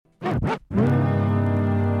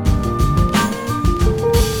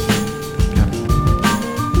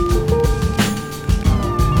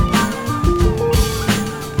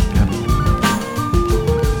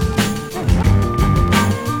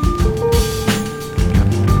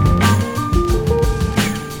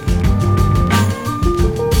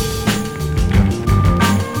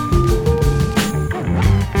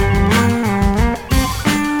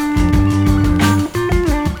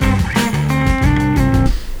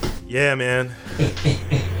Yeah, man.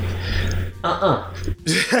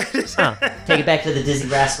 Take it back to the Dizzy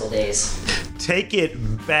Rascal days. Take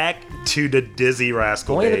it back to the Dizzy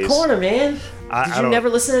Rascal Boy days. in the Corner, man. Did you never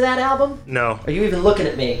listen to that album? No. Are you even looking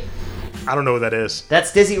at me? I don't know what that is.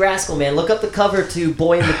 That's Dizzy Rascal, man. Look up the cover to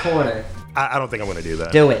Boy in the Corner. I don't think I'm going to do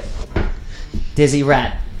that. Do it. Dizzy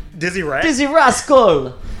Rat. Dizzy Rat? Dizzy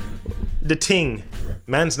Rascal. The Ting.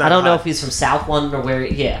 Man's not I don't know hot. if he's from South London or where.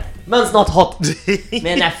 Yeah. Man's not hot.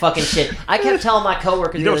 Man, that fucking shit. I kept telling my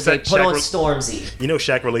coworkers the other day, put on Stormzy. You know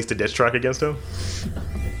Shaq released a diss track against him?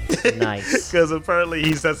 Nice. Because apparently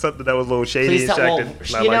he said something that was a little shady. Please and tell,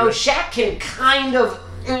 Shaq well, Shaq can kind of...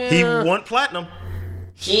 He won platinum.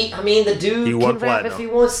 The dude can rap platinum. if he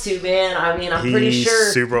wants to, man. I mean, I'm pretty sure...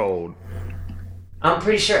 He's super old. I'm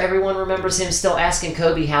pretty sure everyone remembers him still asking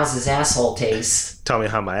Kobe how's his asshole taste. Tell me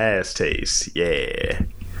how my ass tastes. Yeah.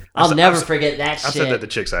 I'll never forget that shit. I said that to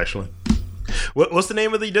chicks, actually. What's the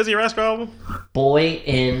name of the Dizzy Rascal album? Boy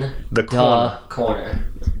in the Corner.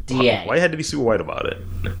 DA. Why you had to be super white about it?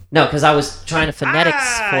 No, because I was trying to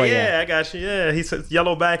phonetics for you. Yeah, I got you. Yeah, he says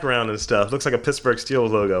yellow background and stuff. Looks like a Pittsburgh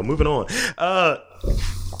Steelers logo. Moving on.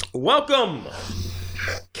 Welcome,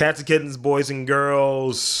 cats and kittens, boys and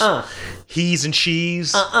girls, he's and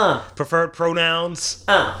she's, preferred pronouns.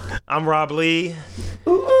 I'm Rob Lee.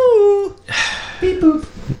 Ooh. Beep boop.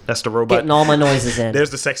 That's the robot. Getting all my noises in. There's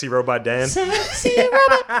the sexy robot Dan. Sexy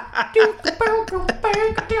robot.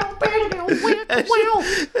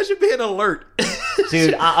 That should be an alert.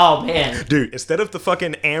 Dude, oh man. Dude, instead of the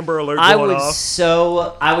fucking Amber Alert going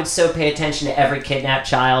off. I would so pay attention to every kidnapped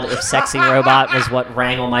child if Sexy Robot was what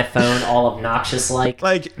rang on my phone all obnoxious like.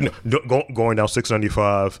 Like, going down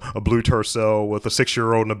 695, a blue Tercel with a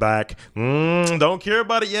 6-year-old in the back. Don't care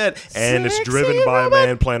about it yet. And it's driven by a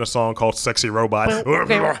man playing a song called Sexy Robot.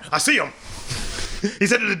 I see him.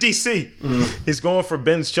 He's headed to D.C. He's going for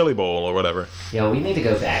Ben's Chili Bowl or whatever. Yo, we need to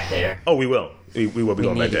go back there. Oh, we will. We will be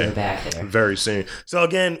going back there. Go back there very soon. So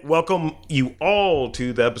again, welcome you all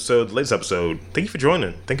to the latest episode. Thank you for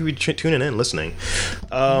joining. Thank you for tuning in, listening.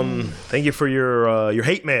 Thank you for your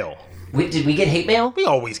hate mail. Did we get hate mail? We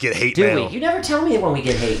always get hate mail. Do we? You never tell me when we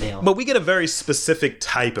get hate mail. But we get a very specific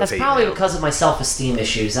type of hate mail. That's probably because of my self-esteem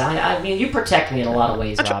issues. I mean, you protect me in a lot of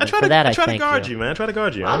ways, Rob. For that, I thank you. I try to guard you, man. I try to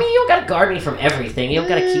guard you. I mean, you don't got to guard me from everything. You don't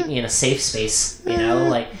got to keep me in a safe space, you know?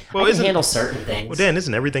 Like, I can handle certain things. Well, Dan,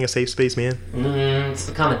 isn't everything a safe space, man? It's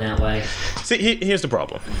becoming that way. See, here's the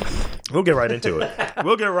problem. We'll get right into it. I'm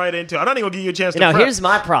not even going to give you a chance to prep. Here's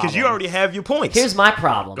my problem. Because you already have your points. Here's my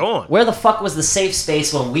problem. Go on. Where the fuck was the safe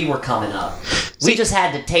space when we were coming up? We just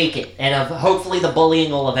had to take it, and hopefully the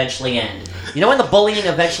bullying will eventually end. You know when the bullying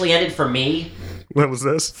eventually ended for me? When was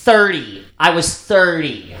this? 30. I was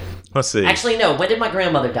 30. Let's see. Actually, no. When did my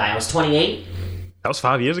grandmother die? I was 28. That was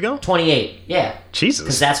 5 years ago? 28, yeah. Jesus.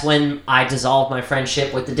 Because that's when I dissolved my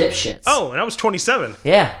friendship with the dipshits. Oh, and I was 27.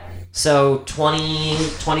 Yeah. So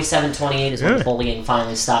 27, 28 is when the bullying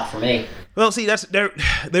finally stopped for me. Well, see,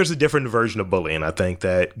 there's a different version of bullying, I think,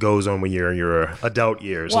 that goes on when you're in your adult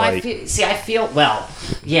years. Well, I feel,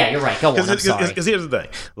 yeah, you're right. Go on, I'm sorry. Because here's the thing.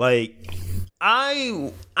 Like,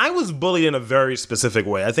 I was bullied in a very specific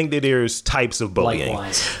way. I think that there's types of bullying.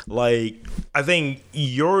 Likewise. Like, I think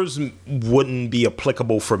yours wouldn't be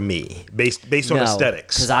applicable for me based on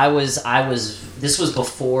aesthetics. Because this was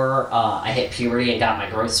before I hit puberty and got my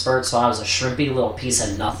growth spurt, so I was a shrimpy little piece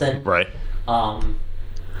of nothing. Right.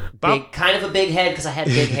 Kind of a big head because I had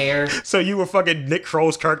big hair. So you were fucking Nick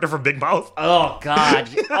Kroll's character from Big Mouth? Oh, God.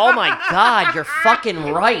 Oh, my God. You're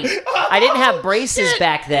fucking right. I didn't have braces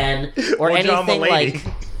back then or anything like...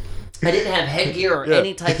 I didn't have headgear or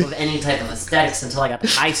any type of aesthetics until I got to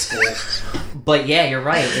high school. But yeah, you're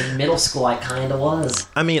right. In middle school, I kind of was.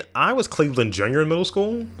 I mean, I was Cleveland Junior in middle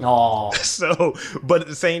school. Oh. So, but at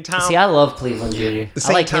the same time... See, I love Cleveland Junior.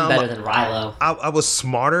 I like him better than Rilo. I was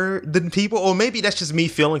smarter than people. Or maybe that's just me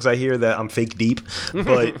feeling because I hear that I'm fake deep.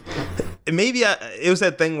 But maybe it was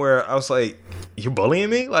that thing where I was like... You're bullying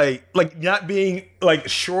me? Like not being like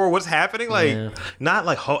sure what's happening? Like not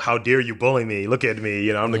like how dare you bully me? Look at me,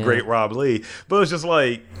 I'm the great Rob Lee. But it's just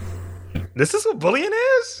like this is what bullying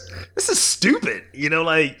is? This is stupid.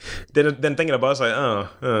 Like then thinking about it, it's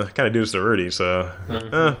like, kind of do this to Rudy, so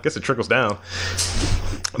guess it trickles down.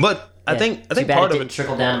 But I think part of it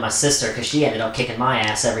trickled down to my sister because she ended up kicking my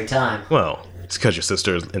ass every time. Well, it's because your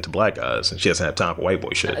sister is into black guys and she doesn't have time for white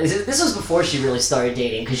boy shit. This was before she really started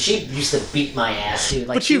dating because she used to beat my ass, dude.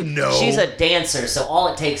 Like, but she's a dancer, so all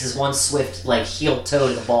it takes is one swift, heel toe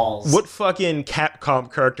to the balls. What fucking Capcom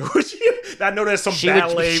character would she? I know there's some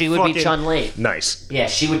ballet. She would be Chun-Li. Nice. Yeah,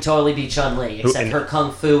 she would totally be Chun-Li, except her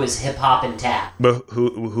kung fu is hip hop and tap. But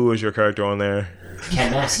who is your character on there?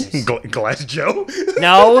 Ken Masters. Glass Joe?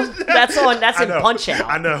 No, that's in Punch Out.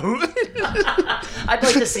 I know. I'd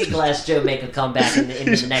like to see Glass Joe make a comeback in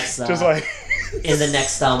the next. Just like. In the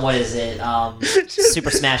next, what is it? Super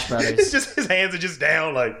Smash Brothers. It's just his hands are just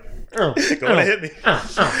down, like. Go to hit me.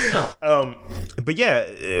 But yeah,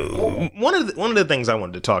 one of the things I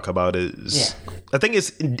wanted to talk about is I think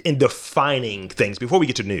it's in defining things before we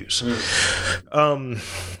get to news.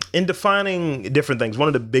 In defining different things, one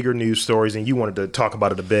of the bigger news stories, and you wanted to talk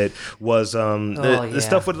about it a bit, was the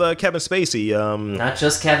stuff with Kevin Spacey. Not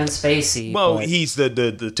just Kevin Spacey. Well, he's the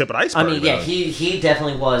tip of the iceberg. I mean, yeah, he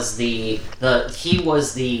definitely was he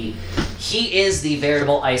is the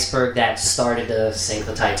veritable iceberg that started to sink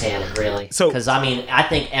the Titanic, really. Because, I mean, I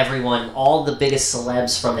think all the biggest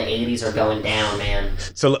celebs from the 80s are going down, man.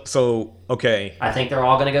 So okay. I think they're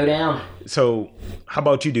all going to go down. So, how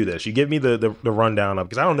about you do this? You give me the rundown of,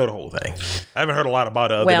 because I don't know the whole thing. I haven't heard a lot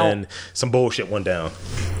about it other than some bullshit went down.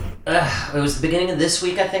 It was the beginning of this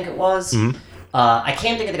week, I think it was. Mm-hmm. I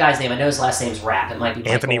can't think of the guy's name. I know his last name's Rapp. It might be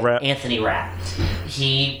Anthony Rapp. Anthony Rapp.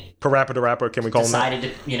 He... Parappa the Rapper, can we call him that?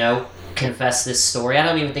 Decided to, confess this story. I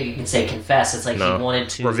don't even think you can say confess. It's like he wanted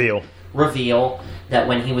to... Reveal that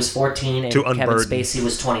when he was 14 and Kevin Spacey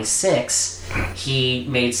was 26, he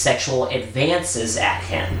made sexual advances at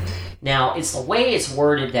him. Now, it's the way it's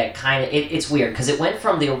worded that kind of... It's weird, because it went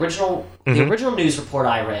from the original... Mm-hmm. The original news report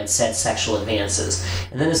I read said sexual advances.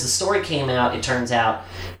 And then as the story came out, it turns out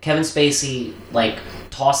Kevin Spacey,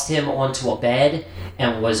 tossed him onto a bed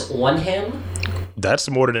and was on him. That's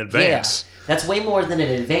more than an advance. Yeah, that's way more than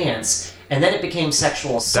an advance. And then it became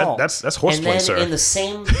sexual assault. That's horseplay, sir. And then in the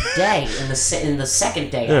same day, in the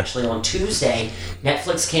second day, actually, on Tuesday,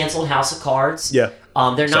 Netflix canceled House of Cards. Yeah.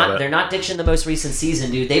 They're not ditching the most recent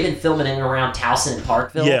season, dude. They've been filming in and around Towson and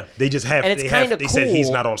Parkville. Yeah, they just have. And it's kind of cool. They said he's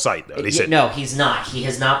not on site though. They said no, he's not. He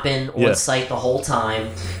has not been on site the whole time,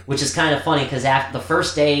 which is kind of funny because after the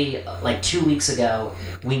first day, 2 weeks ago,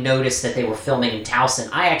 we noticed that they were filming in Towson.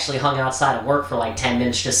 I actually hung outside of work for 10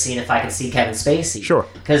 minutes just seeing if I could see Kevin Spacey. Sure.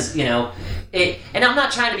 Because it, and I'm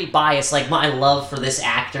not trying to be biased. My love for this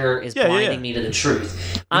actor is blinding me to the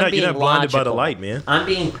truth. You're not blinded by the light, man. I'm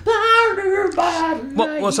being blinded by the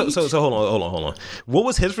light. Well, so hold on. What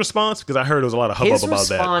was his response? Because I heard there was a lot of hubbub about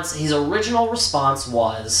that. His original response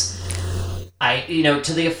was,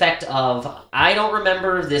 to the effect of, I don't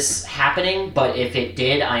remember this happening, but if it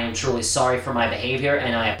did, I am truly sorry for my behavior,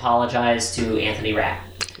 and I apologize to Anthony Rapp.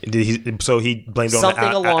 So he blamed something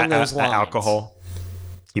on along those lines. Alcohol.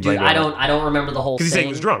 Dude, I don't remember the whole thing. Because he said he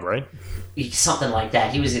was drunk, right? Something like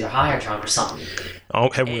that. He was either high or drunk or something. Oh,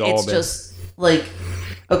 have we all been? It's just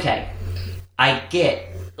okay, I get.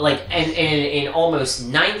 And in almost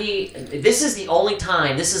 90, this is the only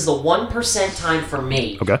time, this is the 1% time for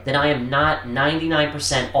me that I am not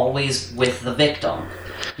 99% always with the victim,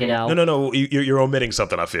 No, you're omitting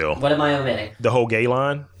something, I feel. What am I omitting? The whole gay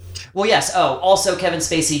line? Well, yes. Oh, also Kevin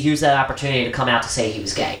Spacey used that opportunity to come out to say he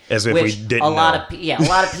was gay. As if we didn't know. A lot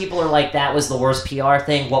of people are like, that was the worst PR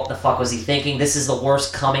thing. What the fuck was he thinking? This is the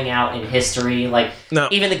worst coming out in history. No.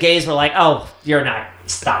 Even the gays were like, oh, you're not.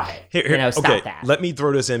 Stop it. Stop that. Let me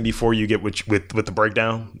throw this in before you get with the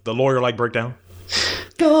breakdown. The lawyer-like breakdown.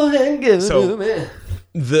 Go ahead and give it to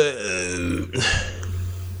me.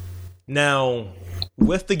 Now,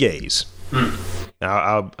 with the gays...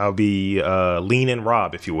 I'll be lean-in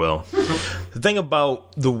Rob, if you will. The thing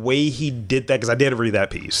about the way he did that, because I did read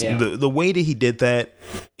that piece, the way that he did that,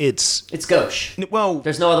 it's gauche. Well,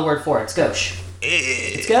 there's no other word for it. It's gauche.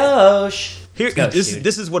 It's gauche.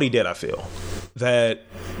 This is what he did. I feel that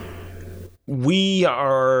we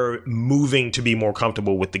are moving to be more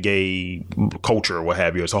comfortable with the gay culture or what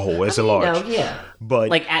have you as a whole, as a large. But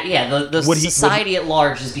the society at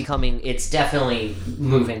large is becoming. It's definitely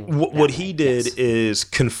moving. What he did is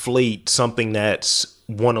conflate something that's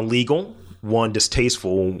one illegal, one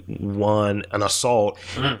distasteful, one an assault,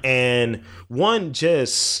 and one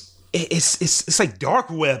just it's like dark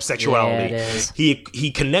web sexuality. Yeah, it is.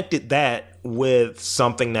 He connected that with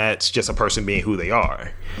something that's just a person being who they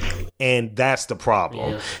are, and that's the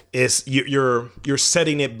problem. It's you're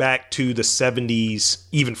setting it back to the 70s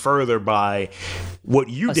even further by what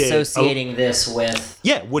you did, associating this with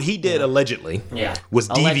what he did allegedly was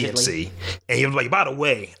deviancy. And he was like, by the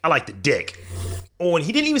way, I like the dick. Oh, and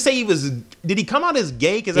he didn't even say he was. Did he come out as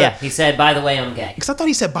gay? He said, by the way, I'm gay. Because I thought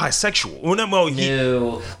he said bisexual.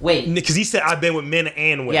 No, wait. Because he said, I've been with men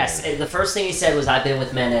and women. Yes, the first thing he said was, I've been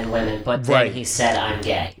with men and women, but then he said, I'm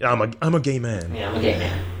gay. I'm a gay man. Yeah, I'm a gay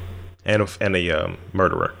man. And a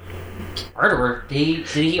murderer. Murderer? Did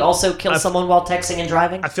he also kill someone while texting and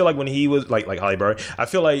driving? I feel like when he was like Halle Berry, I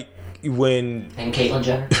feel like when and Caitlyn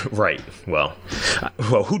Jenner. Right. Well,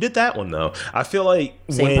 who did that one though? I feel like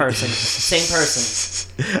Same person,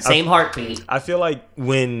 same heartbeat. I feel like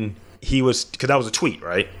when he was, because that was a tweet,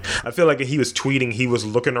 right? I feel like he was tweeting, he was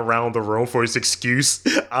looking around the room for his excuse,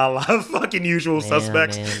 a la fucking Usual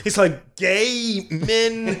Suspects. Man. He's like, gay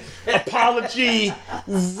men, apology,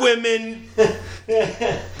 women,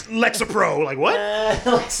 Lexapro. Like, what?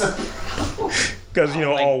 Because,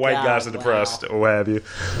 all white guys are depressed, or what have you.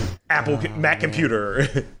 Mac computer,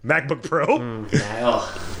 MacBook Pro.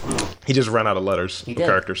 He just ran out of letters, of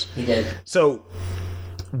characters. He did. So,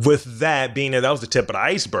 with that being that was the tip of the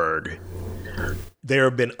iceberg, there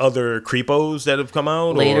have been other creepos that have come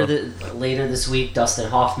out? Later this week, Dustin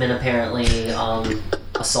Hoffman apparently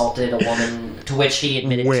assaulted a woman, to which he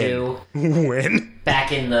admitted to. When?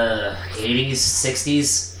 Back in the 80s,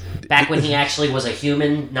 60s. Back when he actually was a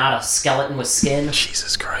human, not a skeleton with skin.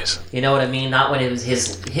 Jesus Christ. You know what I mean? Not when it was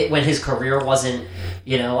when his career wasn't,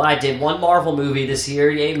 I did one Marvel movie this year,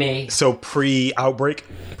 yay me. So pre-Outbreak?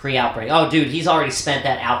 Pre-Outbreak. Oh, dude, he's already spent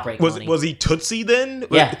that Outbreak money. Was he Tootsie then?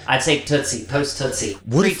 Yeah, I'd say Tootsie. Post-Tootsie.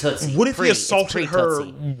 Pre-Tootsie. What if he assaulted her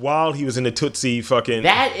while he was in the Tootsie fucking...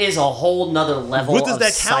 That is a whole nother level of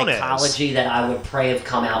psychology that I would pray have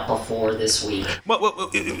come out before this week. Well,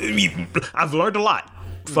 I've learned a lot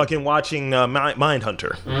fucking watching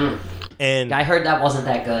Mindhunter. And I heard that wasn't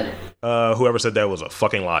that good. Whoever said that was a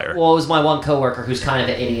fucking liar. Well, it was my one coworker who's kind of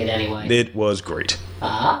an idiot anyway. It was great.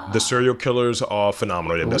 The serial killers are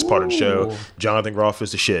phenomenal. They're the best part of the show. Jonathan Groff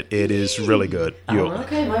is the shit. It is really good.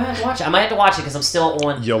 Okay, I might have to watch it. I might have to watch it because I'm still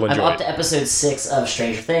on. You'll enjoy I'm up to episode 6 of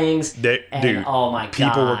Stranger Things. Dude, oh my god,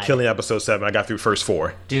 people were killing episode 7. I got through first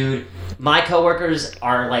 4. Dude, my coworkers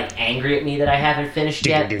are like angry at me that I haven't finished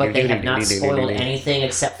yet, but they have not spoiled anything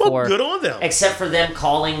except for good on them. Except for them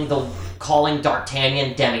calling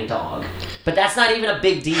D'Artagnan Demidog. But that's not even a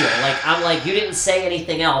big deal. I'm like, you didn't say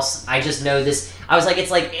anything else. I just know this. I was like,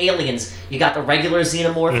 it's like Aliens. You got the regular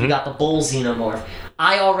xenomorph, you got the bull xenomorph.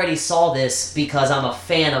 I already saw this because I'm a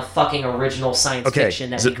fan of fucking original science fiction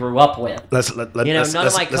that we grew up with. None of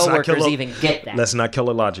my coworkers even get that. Let's not kill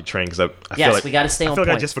a logic train because I feel like we got to stay on point. I feel point.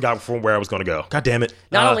 like I just forgot from where I was going to go. God damn it!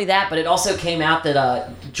 Not only that, but it also came out that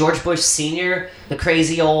George Bush Sr., the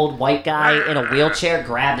crazy old white guy in a wheelchair,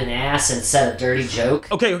 grabbed an ass and said a dirty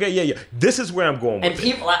joke. Okay, yeah. This is where I'm going with it. And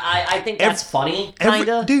people, I think that's funny,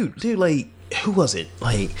 kinda. Dude, like. Who was it?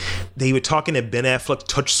 Like, they were talking that Ben Affleck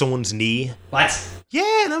touched someone's knee. What?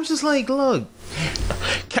 Yeah, and I was just like, look,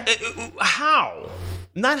 how?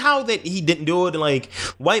 Not how that he didn't do it. Like,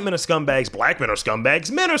 white men are scumbags, black men are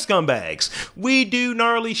scumbags, men are scumbags. We do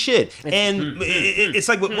gnarly shit. And it's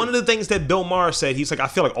like one of the things that Bill Maher said, he's like, I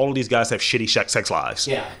feel like all of these guys have shitty sex lives.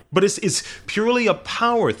 Yeah. But it's purely a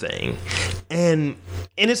power thing. And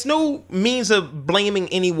it's no means of blaming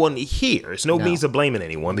anyone here. It's no means of blaming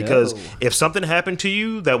anyone. Because if something happened to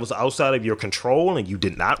you that was outside of your control and you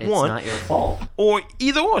did not want... It's not your fault. Or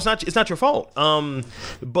either or, it's not your fault.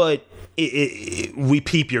 But... we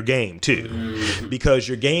peep your game too, because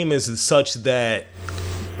your game is such that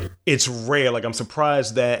it's rare. Like, I'm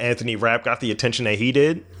surprised that Anthony Rapp got the attention that he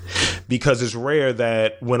did, because it's rare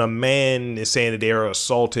that when a man is saying that they are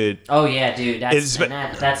assaulted. Oh yeah, dude, that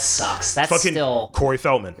sucks. That's fucking still Corey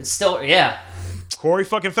Feldman. It's still Corey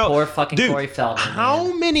fucking Feldman. Corey Feldman.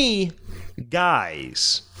 How many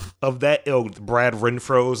guys of that ilk, Brad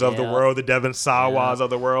Renfro's of the world, the Devin Sawa's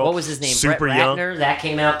of the world. What was his name? Super Brett Ratner? Young. That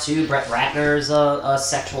came out too. Brett Ratner's a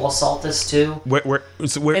sexual assaultist too.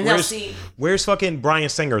 Where's fucking Bryan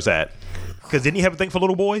Singer's at? Because didn't he have a thing for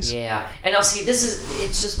little boys? Yeah. And now see,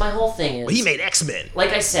 it's just my whole thing is... Well, he made X-Men. Like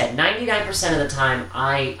I said, 99% of the time,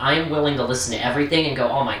 I'm willing to listen to everything and go,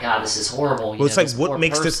 oh my god, this is horrible. Well, it's like, what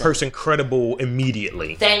makes this person credible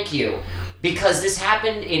immediately? Thank you. Because this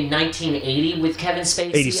happened in 1980 with Kevin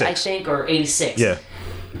Spacey, 86. I think, or 86. Yeah.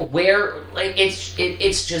 Where, like,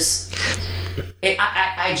 it's just...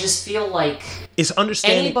 I just feel like... It's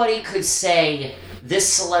understanding... Anybody could say,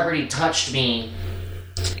 this celebrity touched me,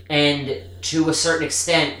 and to a certain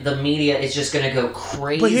extent, the media is just going to go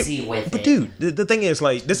crazy with it. But dude, the thing is,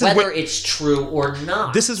 like, this is whether it's true or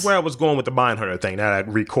not. This is where I was going with the Mindhunter thing that I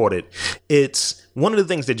recorded. It's one of the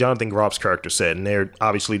things that Jonathan Groff's character said, and they're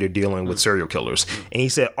dealing with serial killers. And he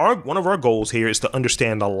said, one of our goals here is to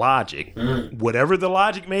understand the logic, whatever the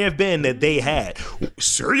logic may have been that they had.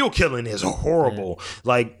 Serial killing is horrible.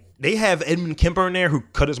 Like, they have Edmund Kemper in there who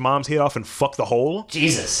cut his mom's head off and fucked the hole.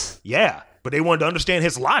 Jesus. Yeah. but they wanted to understand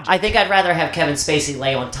his logic. I think I'd rather have Kevin Spacey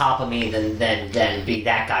lay on top of me than be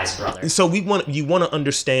that guy's brother. So you want to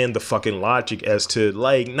understand the fucking logic as to,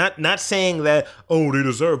 like, not saying that, oh, they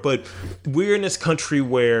deserve, but we're in this country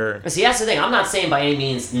where... See, that's the thing. I'm not saying by any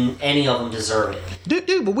means any of them deserve it.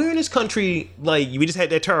 Dude, but we're in this country, like, we just had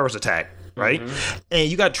that terrorist attack. Right? Mm-hmm. And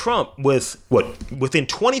you got Trump within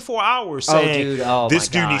 24 hours saying this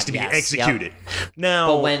dude needs to be executed. Yep.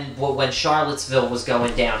 But when Charlottesville was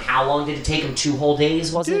going down, how long did it take him? 2 whole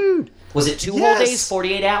days, was it? Was it 2 whole days,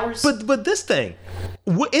 48 hours? But this thing,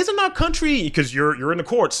 isn't our country, because you're in the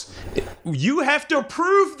courts, you have to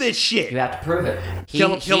prove this shit. You have to prove it.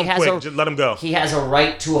 Kill him quick. Just let him go. He has a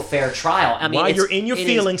right to a fair trial. I mean, while you're in your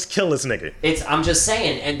feelings, kill this nigga. I'm just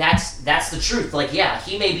saying, and that's the truth. Like, yeah,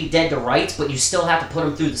 he may be dead to rights, but you still have to put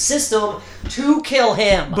him through the system to kill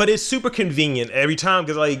him. But it's super convenient every time,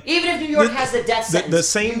 because, like... Even if New York has the death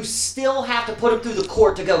sentence, you still have to put him through the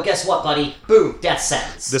court to go, guess what, buddy? Boom, death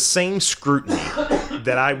sentence. The same scrutiny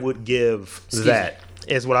that I would give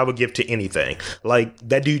is what I would give to anything. Like,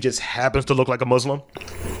 that dude just happens to look like a Muslim.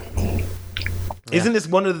 Yeah. Isn't this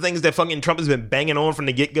one of the things that fucking Trump has been banging on from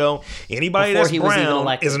the get-go? Anybody that's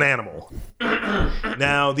brown is an animal.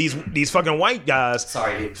 Now, these fucking white guys...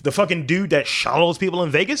 Sorry, dude. The fucking dude that shot all those people in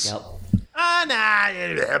Vegas? Yep.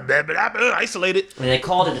 Isolated. I mean, they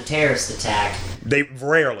called it a terrorist attack. They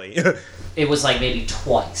rarely. It was like maybe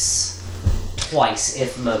twice,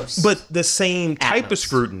 if most. But the same type of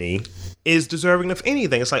scrutiny is deserving of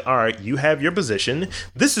anything. It's like, all right, you have your position.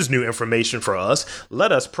 This is new information for us.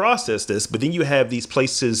 Let us process this. But then you have these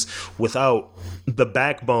places without the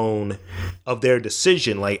backbone of their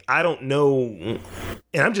decision. Like, I don't know.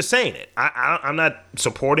 And I'm just saying it. I'm not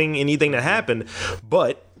supporting anything that happened,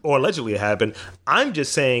 or allegedly happened. I'm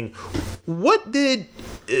just saying, what did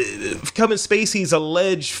Kevin Spacey's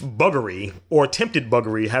alleged buggery or attempted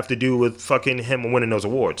buggery have to do with fucking him winning those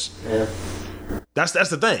awards? Yeah. That's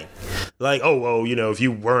the thing. Like, oh, well, if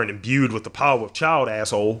you weren't imbued with the power of child,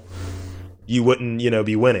 asshole, you wouldn't,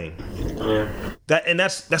 be winning. Yeah.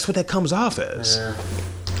 That's what that comes off as. Yeah.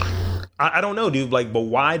 I don't know, dude. Like, but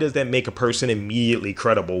why does that make a person immediately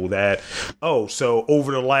credible that, so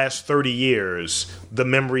over the last 30 years, the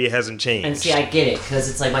memory hasn't changed? And see, I get it, because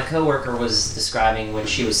it's like my coworker was describing when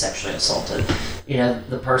she was sexually assaulted.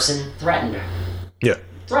 The person threatened her. Yeah.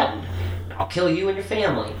 Threatened. I'll kill you and your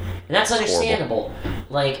family. And that's understandable. Horrible.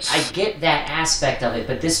 Like, I get that aspect of it,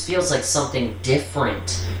 but this feels like something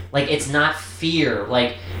different. Like, it's not fear.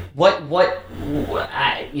 Like, it's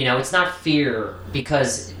not fear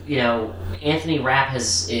because, Anthony Rapp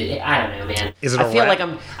has, I don't know, man. Is it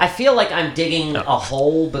I feel like I'm digging a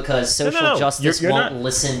hole because social justice won't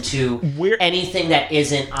listen to anything that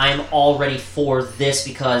isn't, I'm already for this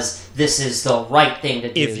because this is the right thing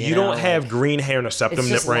to do. If you don't have green hair and a septum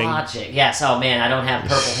nip ring. Logic. Yes, oh man, I don't have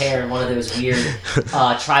purple hair and one of those weird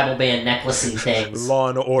tribal band necklacey things. Law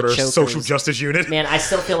and Order, chokers. Social Justice Unit. Man, I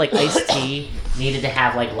still feel like Ice-T needed to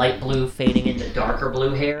have like light blue fading into darker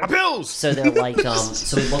blue hair. My pills! So they're like,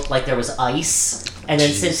 so he looked like there was ice. And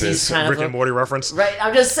then since he's kind Rick and Morty reference. Right,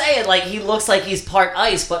 I'm just saying, like, he looks like he's part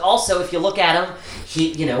ice, but also if you look at him,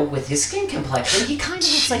 he, with his skin complexion, he kind of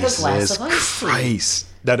looks like a glass of ice. Christ.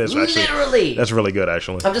 That is actually literally. That's really good,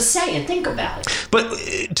 actually. I'm just saying, think about it. But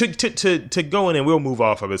to go in, and we'll move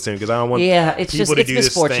off of it soon because I don't want people to do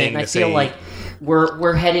this thing. I feel like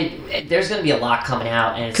we're headed. There's going to be a lot coming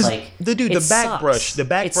out, and it's like the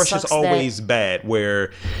back brush is always bad.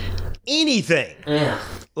 Where anything,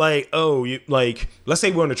 like let's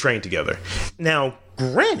say we're on a train together. Now,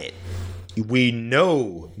 granted, we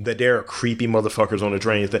know that there are creepy motherfuckers on the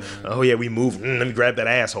trains that, we move, let me grab that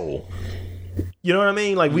asshole. You know what I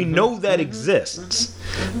mean? Like, we know that exists.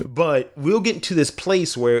 But we'll get into this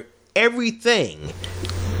place where everything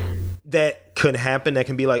that could happen that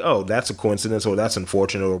can be like, that's a coincidence or that's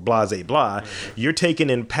unfortunate or blah, blah, blah. You're taking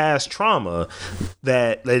in past trauma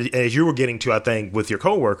that, as you were getting to, I think, with your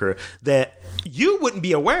coworker, that you wouldn't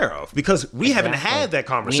be aware of because we haven't had that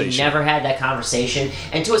conversation. We never had that conversation.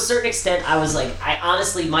 And to a certain extent, I was like,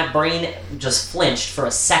 my brain just flinched for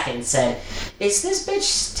a second and said, is this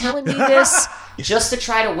bitch telling me this just to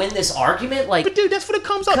try to win this argument? Like, but dude, that's what it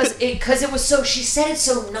comes up. Because it was so, she said it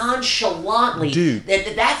so nonchalantly. Dude.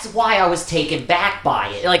 That's why I was taken back by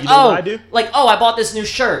it. Like, you know what I do? Like, I bought this new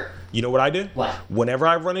shirt. You know what I do? What? Whenever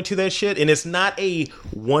I run into that shit, and it's not a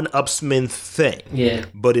one-upsman thing. Yeah.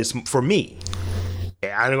 But it's for me.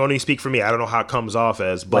 I don't only speak for me. I don't know how it comes off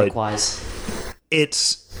as, but likewise.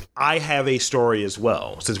 I have a story as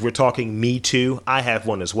well. Since we're talking Me Too, I have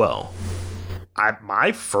one as well.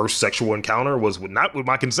 My first sexual encounter was not with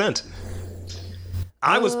my consent.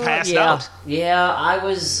 I was passed yeah. out. Yeah, I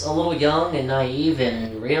was a little young and naive,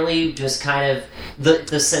 and really just kind of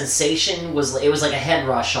the sensation was like a head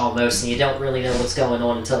rush almost, and you don't really know what's going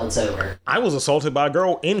on until it's over. I was assaulted by a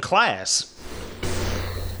girl in class.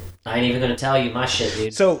 I ain't even gonna tell you my shit,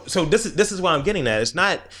 dude. So this is what I'm getting at. It's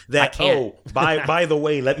not that by the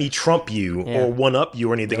way, let me trump you or one up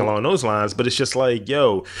you or anything along those lines, but it's just like,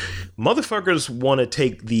 yo, motherfuckers want to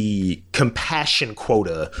take the compassion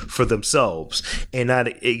quota for themselves and not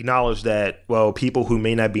acknowledge that, well, people who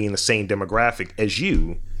may not be in the same demographic as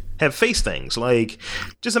you have faced things. Like,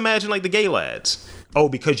 just imagine like the gay lads. Oh,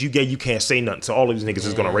 because you gay, you can't say nothing, so all of these niggas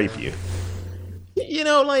is gonna rape you. You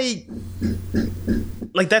know,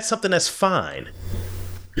 like that's something that's fine.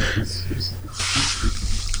 You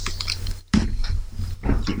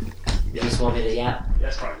just want me to yap?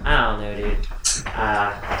 That's fine. I don't know, dude.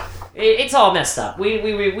 It's all messed up. We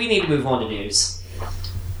need to move on to news.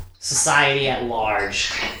 Society at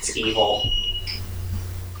large. It's evil.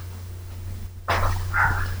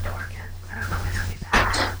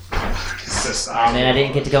 Oh man, I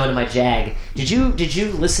didn't get to go into my Jag. Did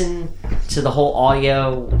you listen to the whole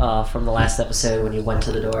audio from the last episode when you went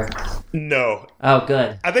to the door? No. Oh,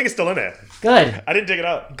 good. I think it's still in there. Good. I didn't dig it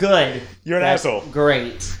up. Good. You're an asshole.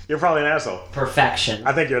 Great. You're probably an asshole. Perfection.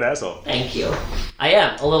 I think you're an asshole. Thank you. I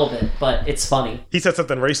am, a little bit, but it's funny. He said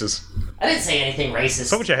something racist. I didn't say anything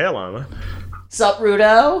racist. What's with your hairline, man? Sup,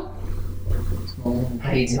 Rudo?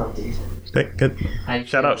 How you doing, dude? Good.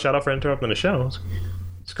 Shout out for interrupting the show.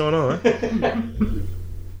 What's going on?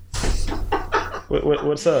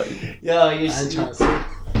 What's up? Yo, you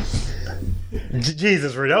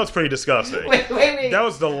Jesus, Rudy, that was pretty disgusting. Wait. That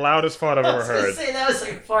was the loudest fart I've ever heard. Say, that was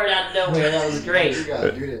like a fart out of nowhere. That was great.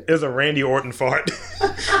 It was a Randy Orton fart.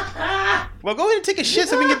 Well, go ahead and take a shit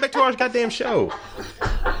so we can get back to our goddamn show.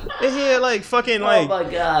 In here, like, fucking, like... Oh,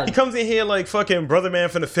 my God. He comes in here like fucking brother man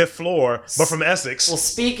from the 5th floor, but from Essex. Well,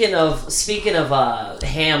 speaking of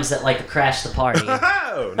hams that like to crash the party,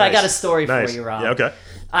 Oh, nice. I got a story for you, Rob. Yeah, okay.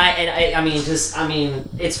 I mean,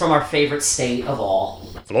 it's from our favorite state of all.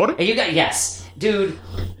 Florida? And you got, yes. Dude,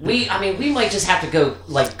 we might just have to go,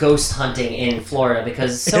 like, ghost hunting in Florida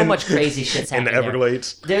because so much crazy shit's happening in the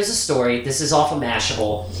Everglades. There's a story, this is off of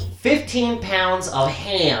Mashable. 15 pounds of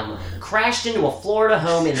ham crashed into a Florida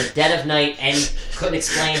home in the dead of night and couldn't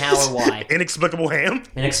explain how or why. Inexplicable ham?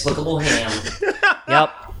 Inexplicable ham.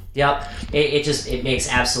 Yep. It makes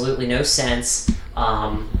absolutely no sense.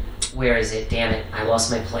 Where is it? Damn it. I lost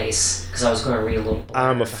my place because I was going to read a little blurb.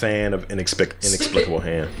 I'm a fan of inexplicable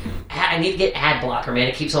ham. I need to get ad blocker, man.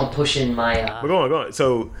 It keeps on pushing my... We're going.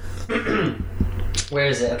 So... Where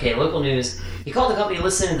is it? Okay, local news. He called the company to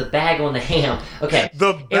listen to the bag on the ham. Okay.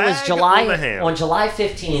 The bag it was July, on the ham. On July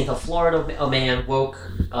 15th, a Florida man woke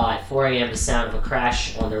at 4 a.m. to the sound of a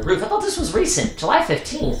crash on their roof. I thought this was recent. July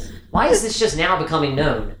 15th. Why is this just now becoming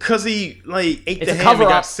known? Because he, like, ate the ham cover and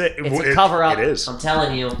got up. sick. It's a cover-up. It is. I'm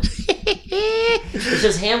telling you. It's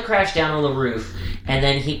just ham crashed down on the roof, and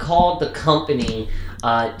then he called the company,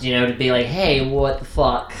 to be like, hey, what the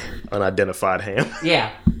fuck? Unidentified ham.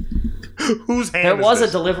 Yeah. Whose ham There was is this?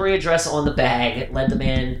 a delivery address on the bag. It led the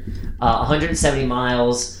man 170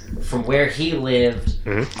 miles from where he lived.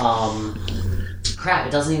 Mm-hmm. Crap,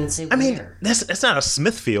 it doesn't even say where. I mean, that's not a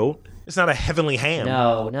Smithfield. It's not a heavenly ham.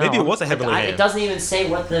 No. Maybe it was a heavenly ham. It doesn't even say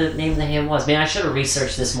what the name of the ham was. Man, I should have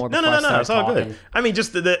researched this more before I started it's all talking. good. I mean,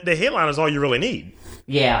 just the headline is all you really need.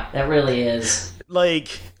 Yeah, that really is.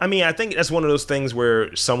 Like, I mean, I think that's one of those things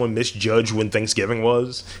where someone misjudged when Thanksgiving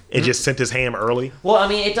was and just sent his ham early. Well, I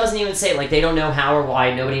mean, it doesn't even say, like, they don't know how or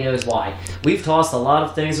why. Nobody knows why. We've tossed a lot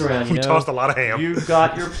of things around, We tossed a lot of ham. You've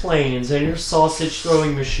got your planes and your sausage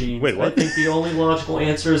throwing machines. Wait, what? I think the only logical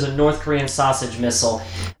answer is a North Korean sausage missile,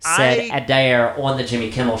 said Adair on the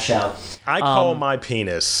Jimmy Kimmel Show. I call my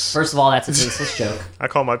penis. First of all, that's a tasteless joke. I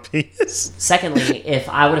call my penis. Secondly, if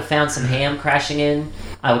I would have found some ham crashing in,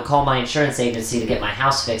 I would call my insurance agency to get my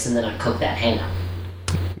house fixed, and then I'd cook that ham.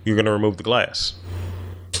 You're going to remove the glass.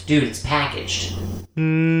 Dude, it's packaged.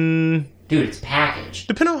 Dude, it's packaged.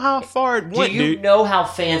 Depending on how far it went, Do you know how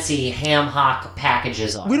fancy ham hock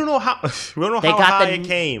packages are? We don't know how high it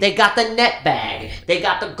came. They got the net bag. They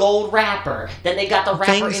got the gold wrapper. Then they got the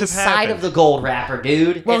wrapper Things have inside happened. of the gold wrapper,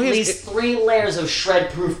 dude. Well, At least 3 layers of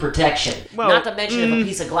shred-proof protection. Well, Not to mention if a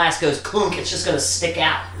piece of glass goes clunk, it's just going to stick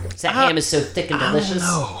out. That ham is so thick and delicious.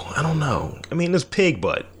 I don't know. I mean, there's pig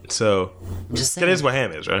butt, so... I'm just saying. That is what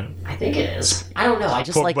ham is, right? I think it is. I don't know. I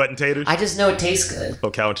just Pork butt and taters? I just know it tastes good.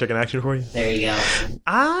 Little cow and chicken action for you? There you go.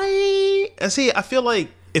 I feel like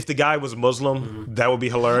if the guy was Muslim, that would be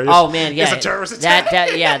hilarious. Oh man, yeah, it's a terrorist attack.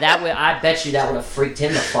 That would. I bet you that would have freaked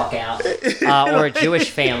him the fuck out. Or a Jewish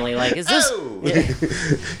family, like, is this? Oh. Yeah.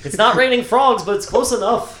 It's not raining frogs, but it's close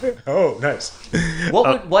enough. Oh, nice.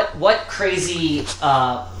 What crazy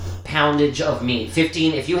poundage of meat?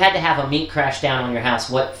 15. If you had to have a meat crash down on your house,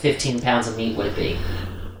 what 15 pounds of meat would it be?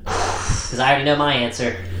 Because I already know my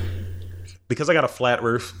answer. Because I got a flat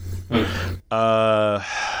roof, I'm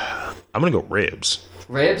gonna go ribs.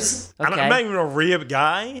 Ribs? Okay. I'm not even a rib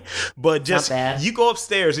guy, but just you go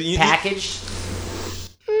upstairs and you packaged.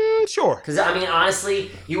 Sure. Because I mean,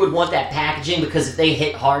 honestly, you would want that packaging because if they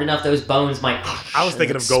hit hard enough, those bones might. I was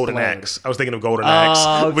thinking of golden axe. When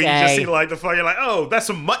you just see like the fuck, you're like, oh, that's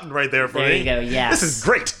some mutton right there for me. There you go. Yes. This is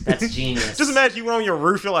great. That's genius. Just imagine you were on your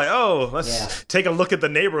roof. You're like, oh, let's take a look at the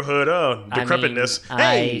neighborhood. Oh, decrepitness.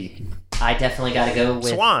 I definitely got to go with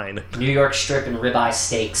swine. New York strip and ribeye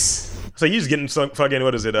steaks. So you just getting some fucking,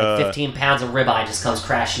 what is it? 15 pounds of ribeye just comes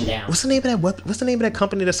crashing down. What's the name of that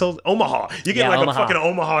company that sells Omaha? You get Omaha. a fucking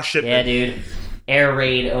Omaha shipment. Yeah, dude. Air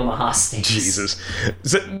raid Omaha steaks. Jesus,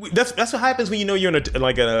 so that's what happens when you know you're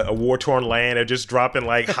in a war torn land and just dropping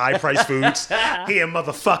like high priced foods. Here,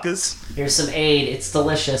 motherfuckers. Here's some aid. It's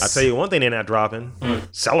delicious. I tell you one thing they're not dropping: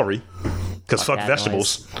 celery, because fuck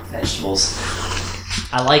vegetables. Vegetables.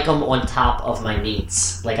 I like them on top of my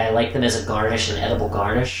meats. Like, I like them as a garnish, an edible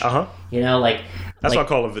garnish. You know, like... That's what I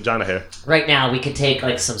call it, vagina hair. Right now, we could take,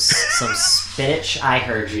 like, some spinach. I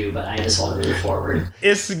heard you, but I just want to move forward.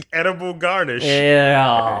 It's edible garnish.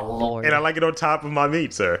 Yeah, oh, Lord. And I like it on top of my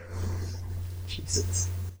meat, sir. Jesus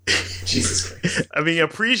Christ. I mean,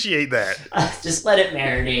 appreciate that. Just let it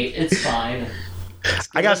marinate. It's fine.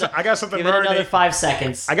 I got something. Give it another 5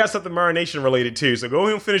 seconds. I got something marination related too. So go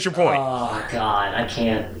ahead and finish your point. Oh God, I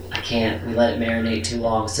can't. We let it marinate too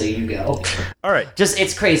long. So you go. All right.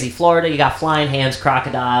 It's crazy. Florida, you got flying hams,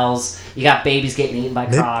 crocodiles. You got babies getting eaten by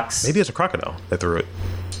crocs. Maybe it's a crocodile that threw it.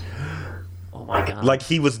 Oh my God. Like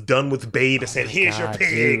he was done with bait and said, "Here's your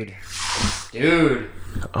pig." Dude.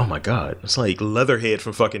 Oh my God, it's like Leatherhead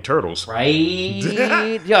from fucking Turtles. Right?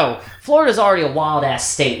 Yo, Florida's already a wild ass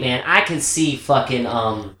state, man. I can see fucking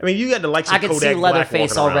I mean, you got the likes of Kodak see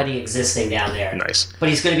Leatherface Black already existing down there. Nice. But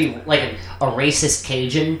he's gonna be like a racist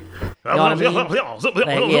Cajun. You know what I mean? Like,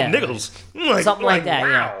 something like that, wow.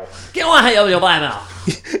 yeah. Get on your black mouth.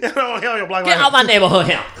 Get out my neighborhood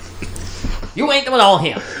here. You ain't doing all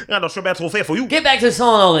here. Get back to the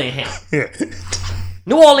song over here.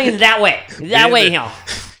 New Orleans that way. That way here.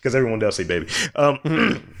 Because everyone does say baby.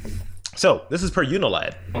 So, this is per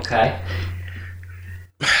Unilad. Okay.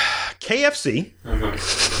 KFC.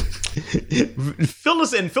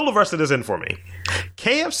 Fill the rest of this in for me.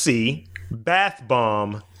 KFC bath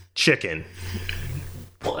bomb chicken.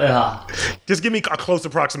 Just give me a close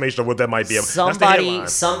approximation of what that might be.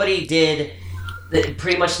 Somebody did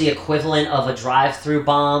pretty much the equivalent of a drive-through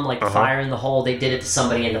bomb, like fire in the hole. They did it to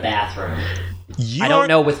somebody in the bathroom. I don't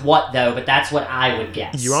know with what, though, but that's what I would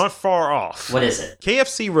guess. You aren't far off. What is it?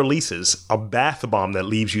 KFC releases a bath bomb that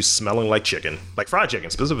leaves you smelling like chicken. Like fried chicken,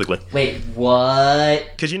 specifically. Wait, what?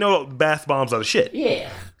 Because you know bath bombs are the shit. Yeah.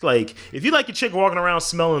 Like, if you like your chick walking around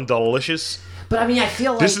smelling delicious... But I mean, I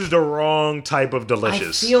feel like... This is the wrong type of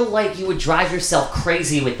delicious. I feel like you would drive yourself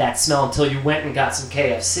crazy with that smell until you went and got some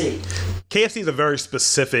KFC. KFC is a very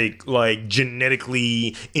specific, like,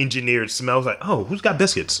 genetically engineered smell. It's like, oh, who's got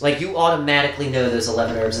biscuits? Like, you automatically know those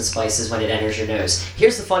 11 herbs and spices when it enters your nose.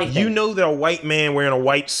 Here's the funny thing. You know that a white man wearing a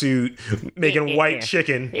white suit making white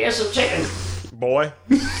chicken. Here's some chicken. Boy.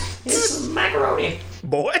 Here's some macaroni.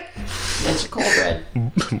 Boy. And some cornbread.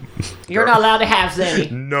 You're not allowed to have any.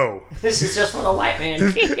 No. This is just for the white man.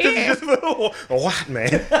 This is just for the white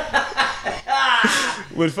man.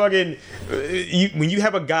 With fucking... when you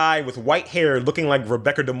have a guy with white hair looking like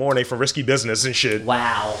Rebecca De Mornay from Risky Business and shit.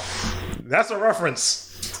 Wow. That's a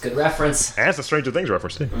reference. It's a good reference. And it's a Stranger Things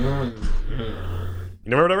reference, too. You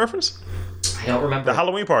remember that reference? I don't remember. The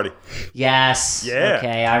Halloween party. Yes. Yeah.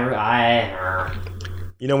 Okay, I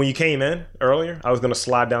You know, when you came in earlier, I was going to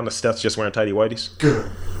slide down the steps just wearing tighty whities.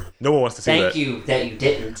 No one wants to see that. Thank you that you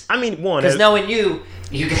didn't. I mean, one... Because knowing you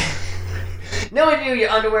your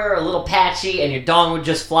underwear are a little patchy and your dong would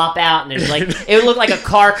just flop out and it would look like a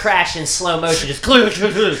car crash in slow motion. Just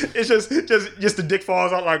it's just the dick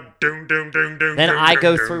falls out like doom doom doom doom. Then doom, I doom,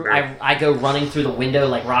 go doom, through. doom. I go running through the window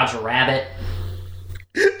like Roger Rabbit.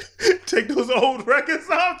 Take those old records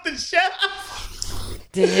off the shelf.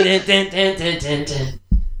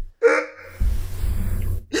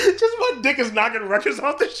 Just my dick is knocking records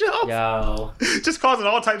off the shelf. Yo. Just causing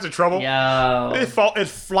all types of trouble. Yo. It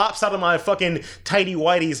flops out of my fucking tighty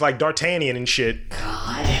whities like D'Artagnan and shit.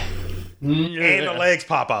 God. and the legs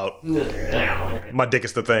pop out. My dick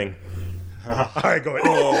is the thing. All right, go ahead.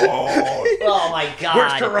 Oh my God.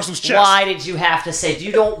 Where's Kurt Russell's chest? Why did you have to say,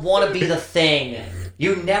 you don't want to be the thing?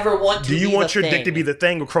 You never want to be the thing. Do you want your dick to be the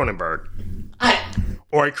thing or Cronenberg?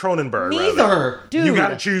 Or a Cronenberg, neither, rather. dude. You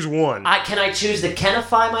gotta choose one. Can I choose to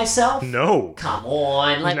Kenify myself? No. Come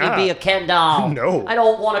on, let me be a Ken doll. No. I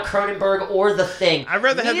don't want a Cronenberg or the Thing. I'd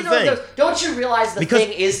rather have the Thing. Don't you realize the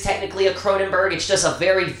Thing is technically a Cronenberg? It's just a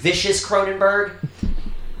very vicious Cronenberg.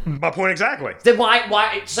 My point exactly. Then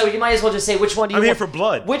why? So you might as well just say, which one do you want? I'm here for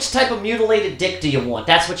blood. Which type of mutilated dick do you want?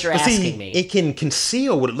 That's what you're asking me. It can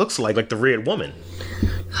conceal what it looks like the red woman.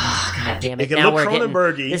 God damn it! It can now look we're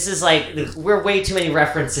Cronenberg-y. This is like we're way too many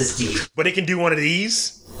references deep. But it can do one of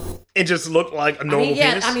these and just look like a normal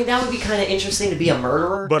penis. I mean that would be kind of interesting to be a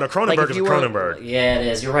murderer. But a Cronenberg is a Cronenberg. Yeah, it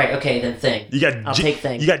is. You're right. Okay, then Thing. I'll take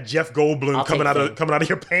Thing. You got Jeff Goldblum coming out of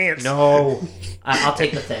your pants. No, I'll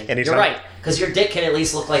take the Thing. And you're right, because your dick can at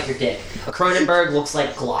least look like your dick. A Cronenberg looks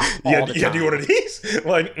like Glock all the time. You gotta do one of these.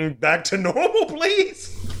 Like back to normal,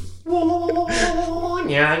 please. Form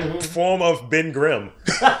of Ben Grimm.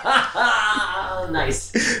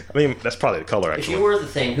 Nice. I mean, that's probably the color, actually. If you were the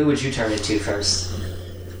Thing, who would you turn into first?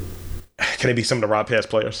 Can it be some of the Rob Pass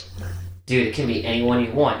players? Dude, it can be anyone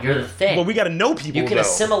you want. You're the Thing. Well, we gotta know people, you can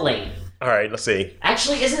assimilate. All right, let's see.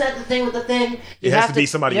 Actually, isn't that the thing with the Thing? It has to be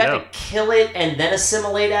somebody you know. You have to kill it and then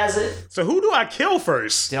assimilate as it. So who do I kill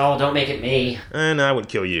first? No, don't make it me. No, I would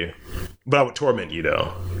kill you. But I would torment you,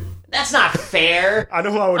 though. That's not fair. I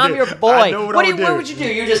know who I would do. I'm your boy. I know what would do. What would you do?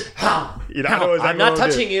 You just, I'm not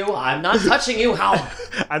touching you. I'm not touching you. How?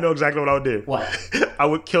 I know exactly what I would do. What? I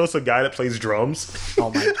would kill some guy that plays drums. Oh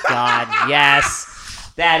my God,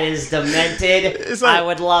 yes. That is demented. Like, I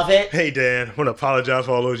would love it. Hey, Dan, I want to apologize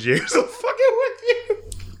for all those years of fucking with you.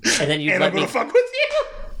 And then you I'm going to fuck with you.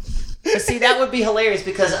 But see, that would be hilarious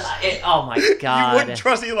because, oh my God. You wouldn't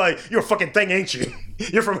trust me, like, you're a fucking thing, ain't you?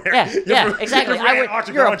 You're from here. Yeah, exactly.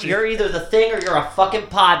 You're either the Thing or you're a fucking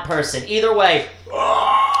pod person. Either way.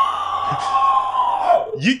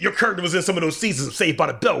 Your curtain was in some of those seasons of Saved by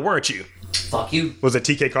the Bell, weren't you? Fuck you. Was it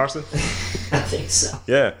TK Carson? I think so.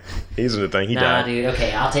 Yeah, he's in the Thing. He died. Nah, dude.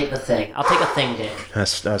 Okay, I'll take the Thing. I'll take a Thing dick.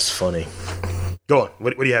 That's funny. Go on.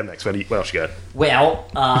 What do you have next? What else you got? Well,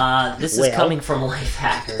 this is coming from Life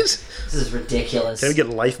Hackers. This is ridiculous. Can we get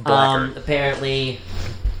Life Blacker? Apparently,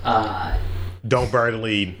 don't bury the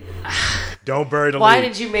lead. Don't bury the lead. Why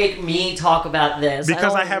did you make me talk about this?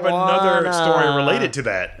 Because I have another story related to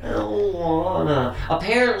that. I don't wanna.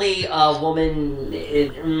 Apparently, a woman.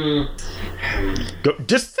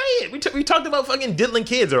 Just say it. We talked about fucking diddling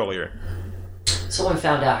kids earlier. Someone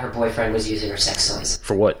found out her boyfriend was using her sex toys.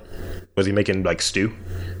 For what? Was he making, like, stew?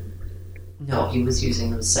 No, he was using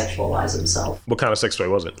them to sexualize himself. What kind of sex toy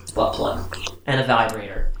was it? Butt plug. And a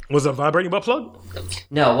vibrator. Was it a vibrating butt plug?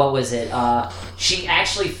 No, what was it? She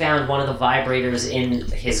actually found one of the vibrators in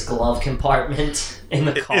his glove compartment in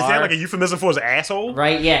the car. Is that like a euphemism for his asshole?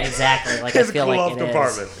 Right, yeah, exactly. Like, his I feel glove like it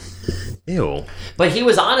compartment. Ew. But he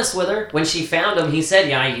was honest with her. When she found him, he said,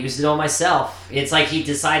 yeah, I used it on myself. It's like he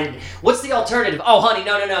decided, what's the alternative? Oh, honey,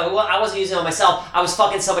 no. Well, I wasn't using it on myself. I was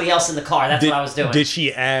fucking somebody else in the car. That's what I was doing. Did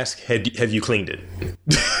she ask, have you cleaned it?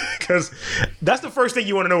 Because that's the first thing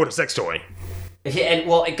you want to know with a sex toy. And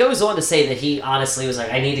well, it goes on to say that he honestly was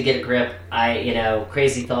like, I need to get a grip.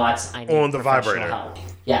 Crazy thoughts. I need on the vibrator. Help.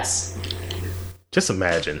 Yes. Just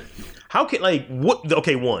imagine. How can,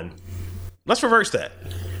 okay, one. Let's reverse that.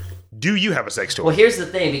 Do you have a sex toy? Well, here's the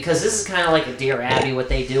thing, because this is kind of like a Dear Abby, what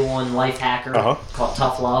they do on Life Hacker, called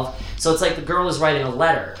Tough Love. So it's like the girl is writing a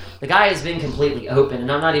letter. The guy has been completely open,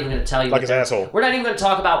 and I'm not even going to tell you. Like his asshole. We're not even going to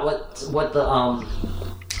talk about what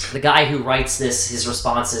the guy who writes this, his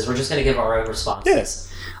responses. We're just going to give our own responses.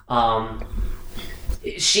 Yes.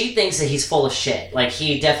 She thinks that he's full of shit. Like,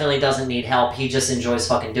 he definitely doesn't need help. He just enjoys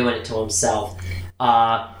fucking doing it to himself.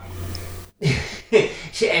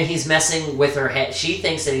 And he's messing with her head. She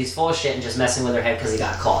thinks that he's full of shit and just messing with her head because he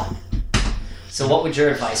got caught. So what would your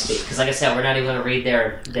advice be? Because like I said, we're not even going to read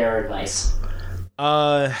their advice.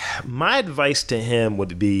 My advice to him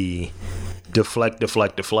would be deflect.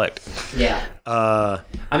 Yeah. I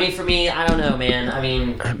mean, for me, I don't know, man. I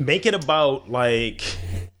mean, make it about, like,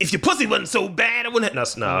 if your pussy wasn't so bad, I wouldn't.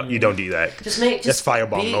 No, you don't do that. Just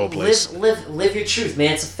firebomb the whole place. Live your truth,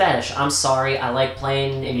 man. It's a fetish. I'm sorry. I like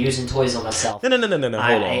playing and using toys on myself. No. Hold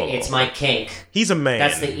on. It's my kink. He's a man.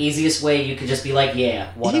 That's the easiest way you could just be like,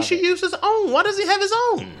 yeah. He should use his own. Why does he have his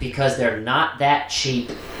own? Because they're not that cheap.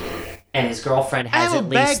 And his girlfriend has at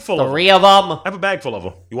least 3 of them. I have a bag full of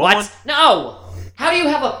them. You want one? No. How do you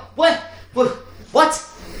have a what? What?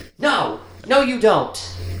 No, you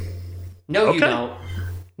don't. No, okay. You don't.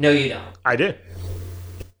 No, you don't. I did.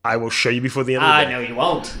 I will show you before the end of the day. No, you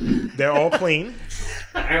won't. They're all clean.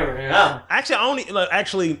 I don't know.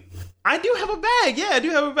 Actually, I do have a bag. Yeah, I do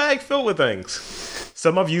have a bag filled with things.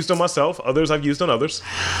 Some I've used on myself. Others I've used on others.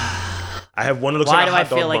 I have one that looks like a hot dog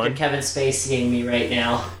bun. Why do I feel like you're Kevin Spaceying me right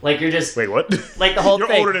now? Like you're just... Wait, what? Like the whole you're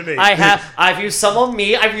thing. Older than me. I've used some on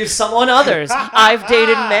me. I've used some on others. I've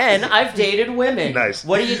dated men. I've dated women. Nice.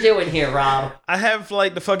 What are you doing here, Rob? I have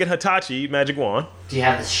like the fucking Hitachi magic wand. Do you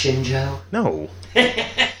have the Shinjo? No. And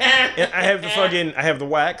I have the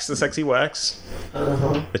wax, the sexy wax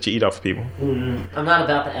that you eat off of people. I'm not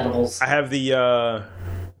about the edibles. I have the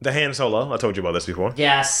hand solo. I told you about this before.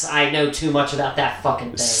 Yes, I know too much about that fucking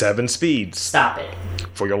thing. 7 speeds. Stop it.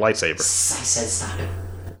 For your lightsaber. I said stop it.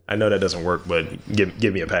 I know that doesn't work, but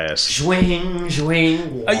give me a pass. Swing.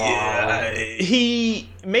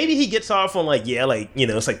 Maybe he gets off on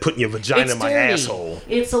it's like putting your vagina in my asshole.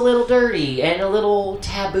 It's a little dirty and a little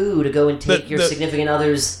taboo to go and take your significant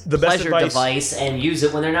other's pleasure device and use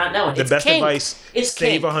it when they're not knowing. The best advice: it's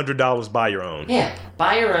save $100, buy your own. Yeah,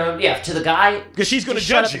 buy your own. Yeah, to the guy because she's going to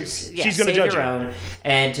judge you. Yeah, she's going to judge your own.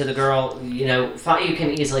 And to the girl, you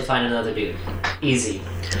can easily find another dude. Easy.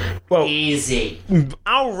 Well, easy.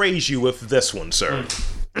 I'll raise you with this one, sir.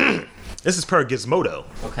 This is per Gizmodo.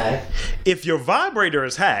 Okay. If your vibrator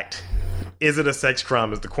is hacked, is it a sex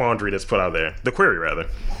crime? Is the quandary that's put out there? The query, rather.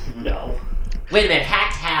 No. Wait a minute.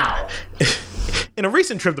 Hacked how? In a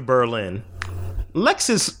recent trip to Berlin,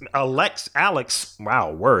 Alex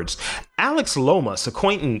Lomas'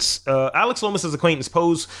 acquaintance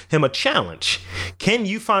posed him a challenge. Can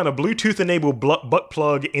you find a Bluetooth-enabled butt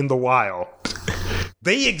plug in the wild?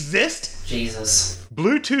 They exist? Jesus.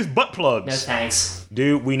 Bluetooth butt plugs. No thanks.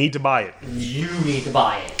 Dude, we need to buy it. You need to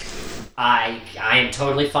buy it. I am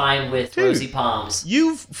totally fine with rosy palms.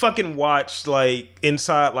 You've fucking watched,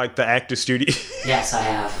 inside, the actor studio. Yes, I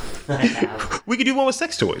have. We could do one with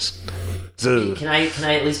sex toys. Can I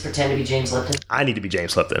at least pretend to be James Lipton? I need to be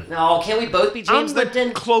James Lipton. No, can we both be James Lipton? I'm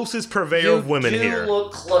the closest purveyor of women here. You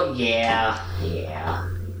look close. Yeah.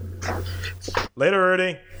 Later,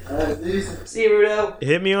 Ernie. See you, Rudo.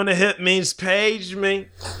 Hit me on the hip means page me.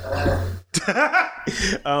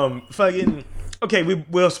 Okay,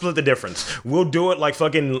 we'll split the difference. We'll do it like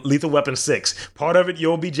fucking Lethal Weapon 6. Part of it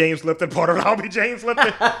you'll be James Lipton, part of it I'll be James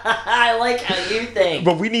Lipton. I like how you think.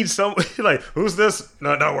 But we need some, who's this?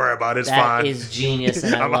 No, don't worry about it, it's fine. That is genius,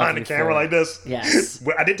 and I'm behind the camera like this. Yes.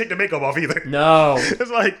 I didn't take the makeup off either. No.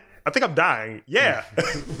 It's like, I think I'm dying. Yeah.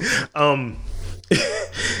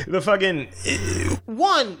 The fucking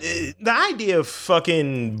the idea of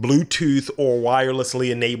fucking Bluetooth or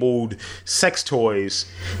wirelessly enabled sex toys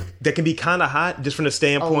that can be kind of hot just from the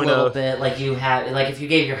standpoint a little of bit if you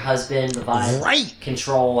gave your husband the vibe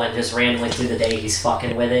control and just randomly through the day he's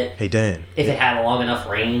fucking with it. Hey Dan, if it had a long enough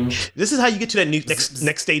range. This is how you get to that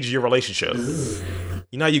next stage of your relationship.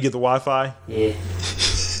 You know how you get the Wi-Fi? Yeah.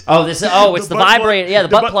 It's the vibrator. Yeah, the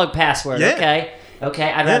butt plug password. Yeah.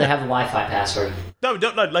 Okay, I'd rather have the Wi-Fi password. No,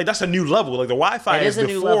 that's a new level. Like the Wi-Fi is a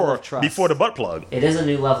new level of trust. Before the butt plug. It is a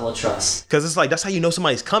new level of trust. Because it's that's how you know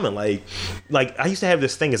somebody's coming. Like I used to have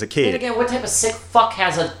this thing as a kid. And again, what type of sick fuck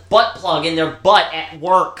has a butt plug in their butt at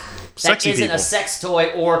work? That isn't people. A sex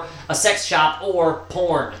toy or a sex shop or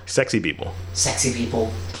porn. Sexy people. Sexy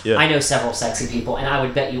people. Yeah. I know several sexy people, and I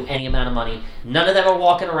would bet you any amount of money, none of them are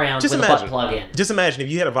walking around with a butt plug in. Just imagine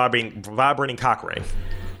if you had a vibrating cock ring.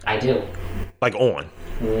 I do. Like on.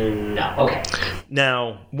 No. Okay.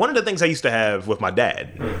 Now, one of the things I used to have with my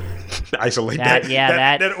dad, isolate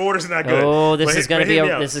that order's not good. Oh, this is going to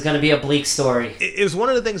be a bleak story. It was one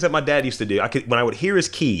of the things that my dad used to do. When I would hear his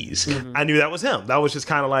keys, I knew that was him. That was just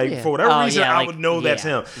kind of for whatever reason, I would know that's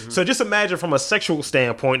him. Mm-hmm. So just imagine from a sexual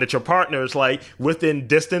standpoint that your partner is within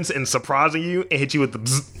distance and surprising you and hit you with the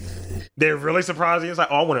bzz. They're really surprising you. It's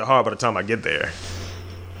I want it hard by the time I get there.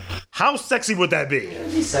 How sexy would that be? It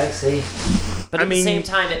would be sexy. But at the same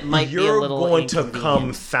time, it might be a little You're going to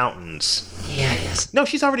come fountains. Yeah, I guess. No,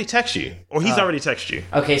 she's already texted you. Or he's already texted you.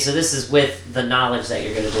 Okay, so this is with the knowledge that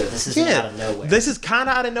you're going to do it. This isn't out of nowhere. This is kind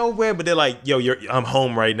of out of nowhere, but they're like, yo, I'm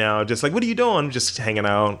home right now. Just what are you doing? Just hanging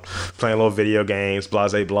out, playing little video games, blah,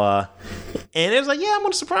 blah, blah. And it was yeah, I'm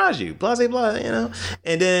going to surprise you, blah, blah, blah,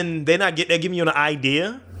 And then they're giving you an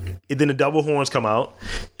idea. And then the double horns come out.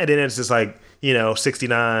 And then it's just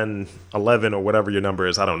 6911 or whatever your number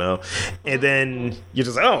is. I don't know. And then you're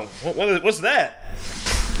just what's that?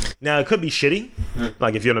 Now, it could be shitty.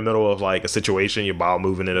 If you're in the middle of a situation, your bowel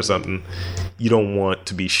moving it or something, you don't want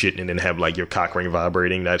to be shitting and then have your cock ring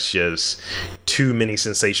vibrating. That's just too many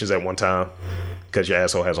sensations at one time because your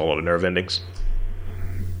asshole has all of the nerve endings.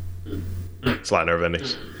 It's a lot of nerve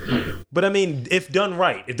endings. But I mean, if done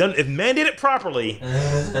right, if man did it properly,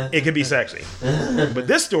 it could be sexy. But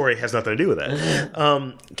this story has nothing to do with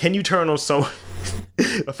that. Can you turn on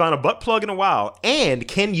I found a butt plug in a while, and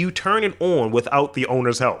can you turn it on without the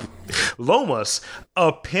owner's help? Lomas,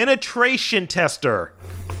 a penetration tester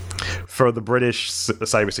for the British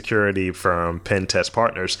cybersecurity firm Pen Test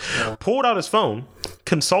Partners, pulled out his phone,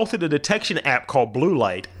 consulted a detection app called Blue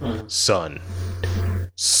Light. Son.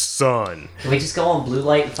 Can we just go on Blue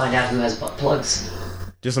Light and find out who has butt plugs?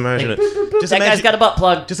 Just imagine it. That guy's got a butt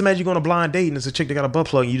plug. Just imagine you going on a blind date and it's a chick that got a butt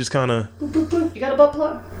plug and you just kind of... You got a butt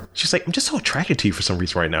plug? She's like, I'm just so attracted to you for some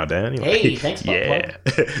reason right now, Dan. You're hey, like, thanks, butt plug.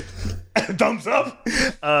 Thumbs up.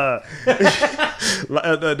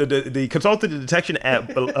 The consulted the detection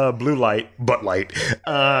app Blue Light, Butt Light,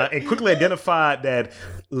 and quickly identified that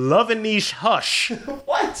Lovenish Hush.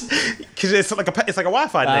 What? Because it's like a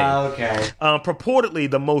Wi-Fi name. Okay.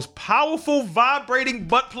 Purportedly the most powerful vibrating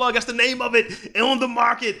butt plug. That's the name of it on the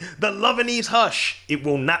market. The Lovenish Hush. It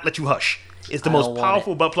will not let you hush. It's the most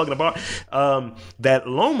powerful butt plug in the bar. That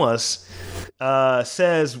Lomas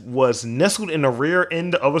says was nestled in the rear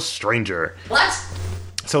end of a stranger. What?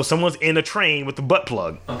 So someone's in a train with the butt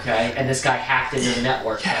plug. Okay, and this guy hacked into the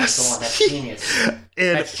network. Yes. That's genius.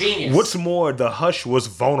 That's genius. What's more, the Hush was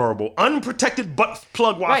vulnerable. Unprotected butt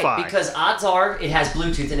plug Wi-Fi. Right, because odds are it has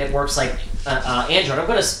Bluetooth and it works like Android. I'm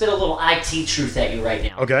going to spit a little IT truth at you right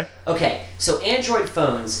now. Okay. Okay, so Android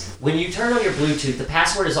phones, when you turn on your Bluetooth, the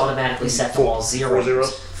password is automatically set to all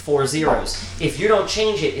zeros. 4 zeros. If you don't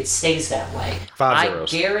change it, it stays that way. 5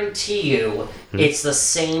 zeros. I guarantee you it's the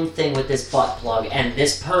same thing with this butt plug. And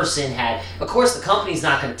this person had... Of course, the company's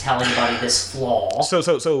not going to tell anybody this flaw.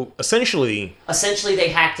 So essentially... Essentially, they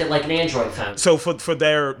hacked it like an Android phone. So for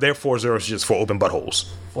their 4 zeros, just 4 open buttholes.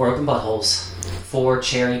 4 open buttholes. 4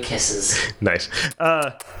 cherry kisses. Nice.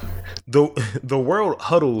 The world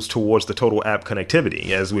huddles towards the total app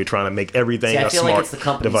connectivity as we're trying to make everything a smart device. I feel like it's the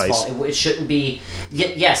company's fault. It shouldn't be...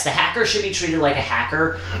 Yes, the hacker should be treated like a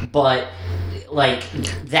hacker, but... Like,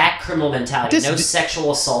 that criminal mentality, no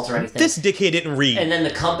sexual assault or anything. This dickhead didn't read. And then the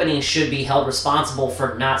company should be held responsible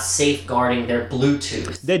for not safeguarding their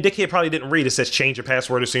Bluetooth. That dickhead probably didn't read. It says change your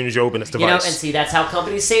password as soon as you open this device. You know, and see, that's how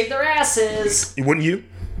companies save their asses. Wouldn't you?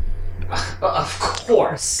 Of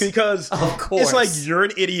course. Because it's like you're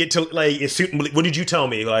an idiot to like. What did you tell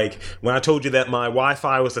me? Like when I told you that my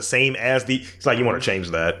Wi-Fi was the same as the. It's like you want to change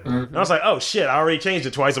that. And I was like, oh shit! I already changed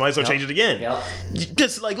it twice. I might as well change it again.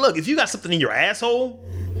 Just like look, if you got something in your asshole,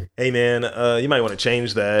 hey man, you might want to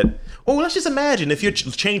change that. Oh, let's just imagine if you're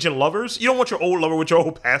changing lovers, you don't want your old lover with your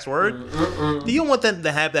old password. You don't want them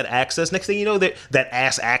to have that access. Next thing you know, that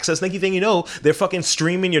ass access. Next thing you know, they're fucking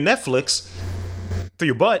streaming your Netflix through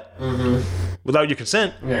your butt without your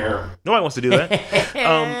consent. Yeah. Nobody wants to do that.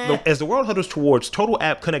 As the world huddles towards total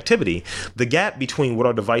app connectivity, the gap between what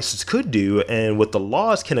our devices could do and what the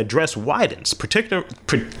laws can address widens,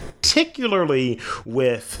 particularly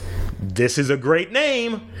with, this is a great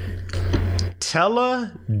name,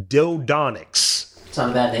 teledildonics. It's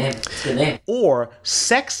not a bad name. It's a good name. Or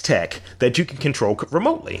sex tech that you can control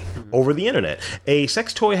remotely over the internet. A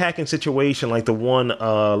sex toy hacking situation like the one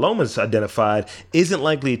Lomas identified isn't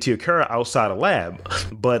likely to occur outside a lab,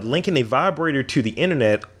 but linking a vibrator to the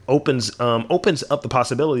internet opens up the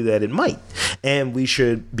possibility that it might, and we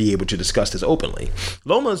should be able to discuss this openly.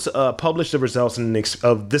 Lomas published the results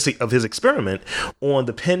of his experiment on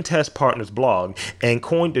the Pen Test Partners blog and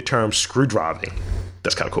coined the term screwdriving.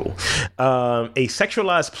 That's kind of cool. A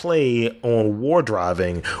sexualized play on war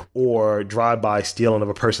driving or drive-by stealing of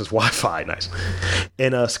a person's Wi-Fi. Nice.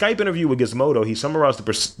 In a Skype interview with Gizmodo, he summarized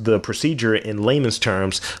the procedure in layman's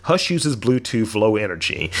terms. Hush uses Bluetooth low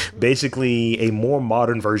energy, basically a more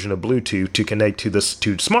modern version of Bluetooth to connect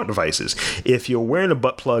to smart devices. If you're wearing a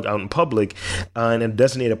butt plug out in public and a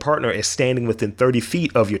designated partner is standing within 30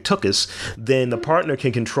 feet of your tuchus, then the partner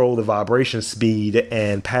can control the vibration speed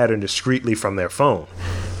and pattern discreetly from their phone.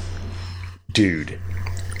 Dude,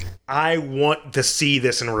 I want to see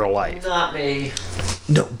this in real life. Not me.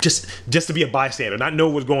 No, just to be a bystander, not know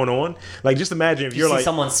what's going on. Like, just imagine if you're see like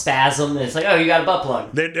someone spasm, and it's like, oh, you got a butt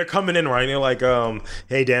plug. They're coming in right, and they're like,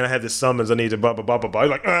 hey Dan, I have this summons, I need to blah blah blah blah blah.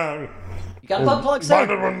 You're like, you got a butt plug,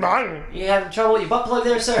 sir? You having trouble with your butt plug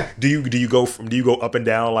there, sir? Do you go up and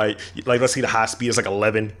down like let's say the high speed is like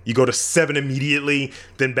 11, you go to 7 immediately,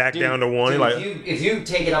 then back down to 1. Dude, like if you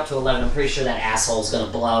take it up to 11, I'm pretty sure that asshole's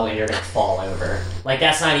gonna blow and you're gonna fall over. Like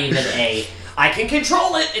that's not even a I can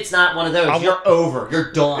control it. It's not one of those. You're over.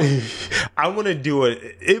 You're done. I want to do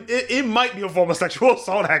it. It might be a form of sexual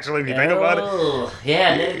assault, actually, if you think about it.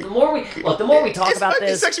 Yeah, the more we talk about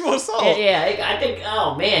this, sexual assault. Yeah, I think.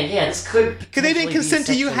 Oh man, yeah, this could. Because they didn't consent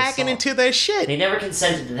to you hacking into their shit. They never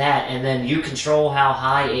consented to that, and then you control how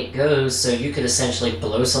high it goes, so you could essentially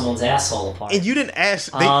blow someone's asshole apart. And you didn't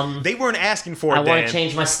ask. They weren't asking for it. I want to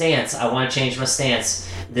change my stance.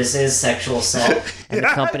 This is sexual assault, and the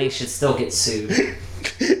company should still get sued.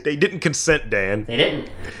 They didn't consent, Dan. They didn't.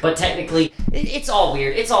 But technically, it's all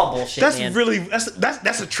weird. It's all bullshit, man.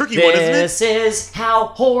 That's a tricky one, isn't it? This is how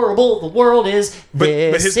horrible the world is.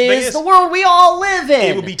 This is the world we all live in.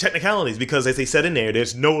 It would be technicalities because, as they said in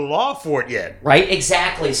there's no law for it yet. Right?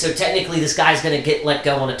 Exactly. So technically, this guy's going to get let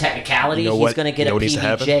go on a technicality. He's going to get a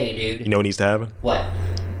PBJ, dude. You know what needs to happen? What?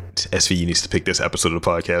 SVU needs to pick this episode of the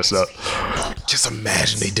podcast up. Just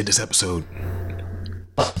imagine they did this episode.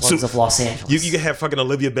 Plugs of Los Angeles. You can have fucking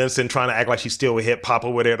Olivia Benson trying to act like she's still with hip hop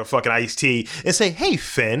over there to fucking Ice-T and say, "Hey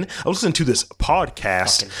Finn, I was listening to this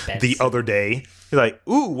podcast the other day." You're like,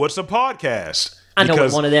 "Ooh, what's a podcast?" I know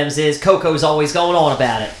what one of them is. Coco's always going on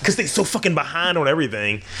about it. Because they're so fucking behind on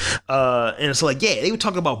everything. And it's like, yeah, they were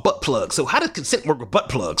talking about butt plugs. So how does consent work with butt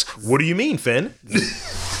plugs? What do you mean, Finn?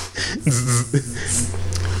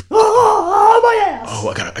 Oh, my ass! Oh,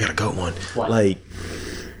 I got a good one. What? Like,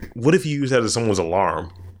 what if you use that as someone's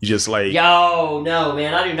alarm? You just like... Yo, no,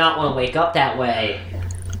 man. I do not want to wake up that way.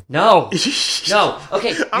 No. No.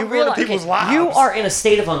 Okay, you realize you are in a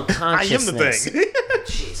state of unconsciousness. I am the thing.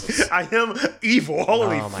 Jesus. I am evil.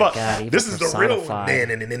 Holy fuck. God, this is the real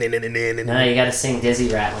one. No, you gotta sing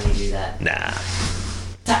Dizzy Rat when you do that. Nah.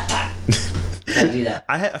 Tap, tap. You gotta do that.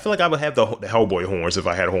 I feel like I would have the Hellboy horns if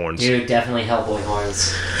I had horns. Dude, definitely Hellboy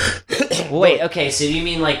horns. Wait, okay, so you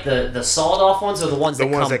mean like the sawed-off ones or the ones that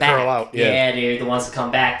come back? Curl out, yeah, dude, the ones that come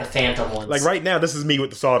back, the phantom ones. Like right now, this is me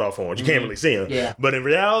with the sawed-off horns. You can't really see them. Yeah. But in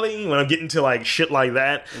reality, when I'm getting to like shit like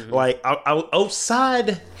that, like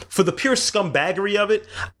outside for the pure scumbaggery of it,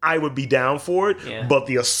 I would be down for it. Yeah. But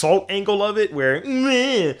the assault angle of it, where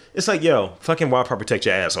it's like, yo, fucking wild part protect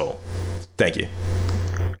your asshole. Thank you.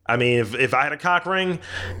 I mean, if I had a cock ring,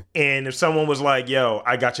 and if someone was like, "Yo,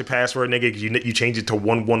 I got your password, nigga," because you change it to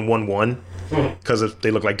 1111 because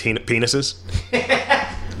they look like penises,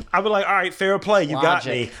 I'd be like, "All right, fair play, you got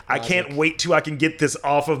me. I can't wait till I can get this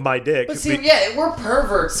off of my dick." But see, we're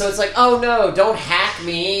perverts, so it's like, "Oh no, don't hack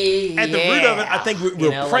me." At the root of it, I think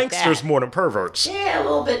we're pranksters like more than perverts. Yeah, a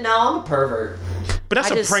little bit. No, I'm a pervert. But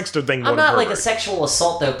that's a prankster thing. I'm not like a sexual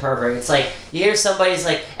assault though pervert. It's like you hear somebody's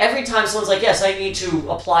like every time someone's like, "Yes, I need to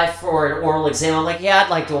apply for an oral exam." I'm like, "Yeah, I'd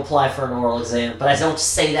like to apply for an oral exam," but I don't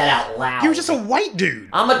say that out loud. You're just a white dude.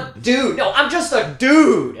 I'm a dude. No, I'm just a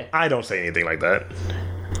dude. I don't say anything like that.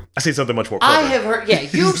 I say something much more clever. I have heard. Yeah,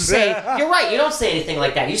 you say. You're right. You don't say anything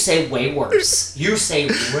like that. You say way worse. You say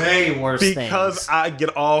way worse things. Because I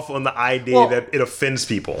get off on the idea that it offends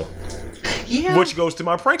people. Yeah. Which goes to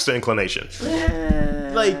my prankster inclination.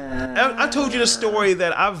 Like, I told you the story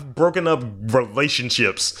that I've broken up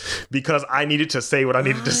relationships because I needed to say what I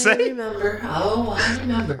needed to say. I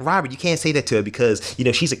remember. Robert, you can't say that to her because,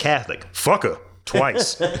 she's a Catholic. Fuck her.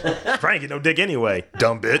 Twice. Probably get no dick anyway,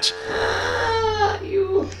 dumb bitch.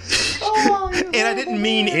 And I didn't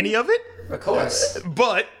mean any of it. Of course.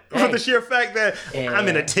 But for the sheer fact that I'm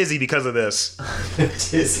in a tizzy because of this.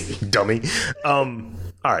 Tizzy. Dummy. All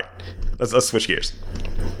right. Let's switch gears.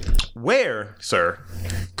 Where, sir,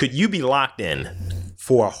 could you be locked in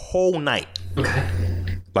for a whole night? Okay.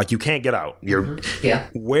 Like you can't get out. Yeah.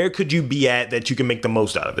 Where could you be at that you can make the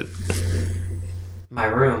most out of it? My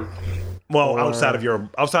room. Well,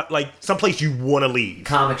 outside, like someplace you want to leave.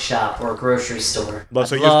 Comic shop or a grocery store. Well,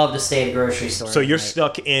 I'd love to stay at a grocery store. So you're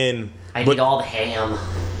stuck in... I need all the ham.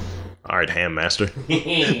 All right, ham master.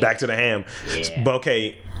 Back to the ham.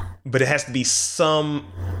 Yeah. But it has to be some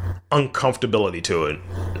uncomfortability to it.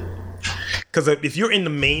 Because if you're in the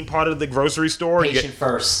main part of the grocery store... Patient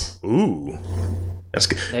first. Ooh. That's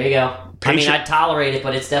good. There you go. I'd tolerate it,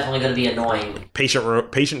 but it's definitely going to be annoying.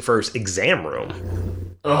 Patient first, exam room.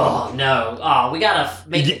 Oh, no. Oh, we got to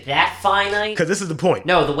make it that finite? Because this is the point.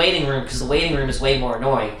 No, the waiting room, because the waiting room is way more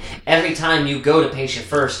annoying. Every time you go to patient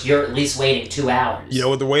first, you're at least waiting 2 hours. You know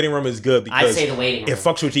what? The waiting room is good because... I'd say the waiting room. It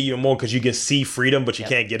fucks with you even more because you can see freedom, but you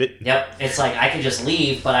can't get it. Yep. It's like, I can just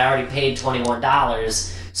leave, but I already paid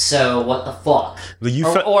 $21 So what the fuck?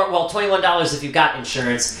 Well, $21 if you've got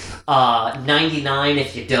insurance, $99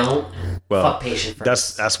 if you don't. Well, fuck patient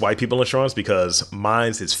first. That's white people insurance because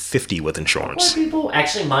mine's is $50 with insurance. White people?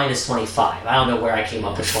 Actually, mine is $25. I don't know where I came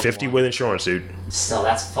up with $50 with insurance, dude. Still,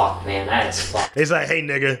 that's fucked, man. That is fucked. He's like, hey,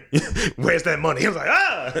 nigga, where's that money? I was like,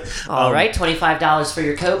 All right, $25 for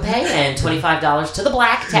your copay and $25 to the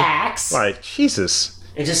black tax. Like, Jesus.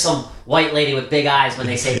 And just some white lady with big eyes when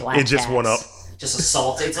they say black tax. It just went up. Just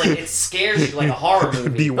assault. It's like, it scares you like a horror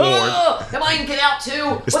movie. Be warned. Oh, am I gonna get out too?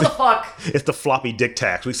 What the fuck? It's the floppy dick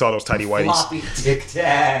tax. We saw those tiny whiteys. Floppy dick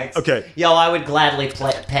tax. Okay. Yo, I would gladly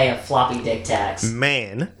pay a floppy dick tax.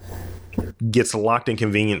 Man gets locked in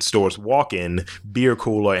convenience stores, walk-in, beer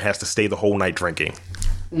cooler, and has to stay the whole night drinking.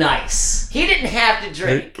 Nice. He didn't have to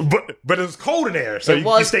drink. But it was cold in there, so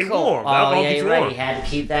you stay warm. Oh, yeah, you're right. He had to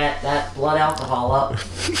keep that blood alcohol up.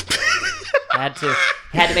 Had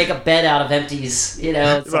to make a bed out of empties, you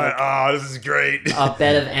know. It's like, oh, this is great. A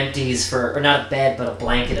bed of empties or not a bed, but a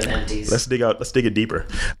blanket of empties. Let's dig it deeper.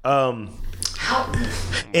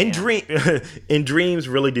 In dreams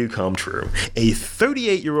really do come true. A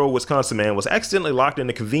 38-year-old Wisconsin man was accidentally locked in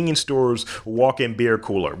a convenience store's walk-in beer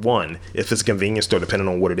cooler. One, if it's a convenience store, depending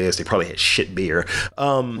on what it is, they probably had shit beer.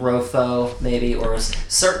 Rofo, maybe, or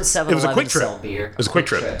certain 7-Eleven sell beer. It was a quick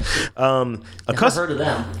trip. Never heard of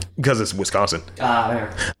them. Because it's Wisconsin.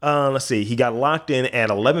 Let's see. He got locked in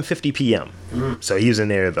at 11:50 p.m. So he was in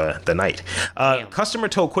there the night. Customer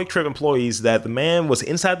told Quick Trip employees that the man was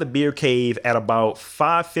inside the beer cave at about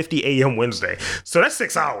 5:50 a.m. Wednesday. So that's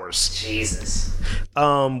 6 hours. Jesus.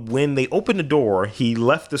 When they opened the door, he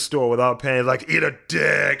left the store without paying. Like, eat a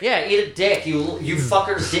dick. Yeah, eat a dick. You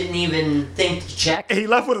fuckers didn't even think to check. And he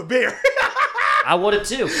left with a beer. I would have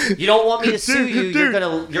too. You don't want me to sue you. You're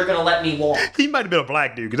gonna let me walk. He might have been a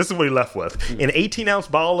black dude, because this is what he left with: an 18-ounce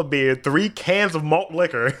bottle of beer, 3 cans of malt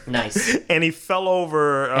liquor. Nice. And he fell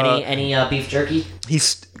over. Any beef jerky?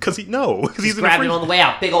 He's grabbed it on the way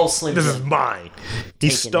out. Big old Slim. This is mine. He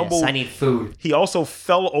stumbled. I need food. He also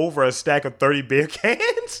fell over a stack of 30 beer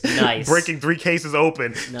cans. Nice. Breaking 3 cases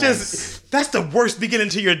open. Nice. That's the worst beginning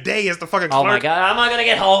to your day as the fucking clerk. Oh my god, I'm not gonna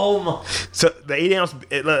get home. So the 80-ounce.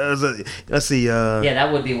 Let's see. Yeah,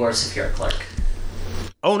 that would be worse if you're a clerk.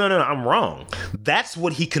 Oh no, I'm wrong. That's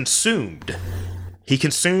what he consumed. He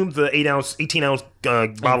consumed the 18-ounce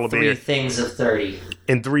bottle of beer. 3 things of 30.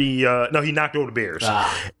 And 3. No, he knocked over the beers.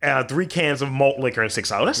 3 cans of malt liquor in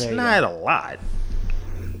 6 hours. That's not a lot.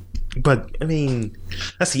 But I mean,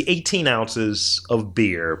 let's see, 18 ounces of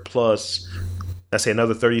beer plus. Let's say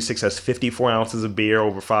another 36, that's 54 ounces of beer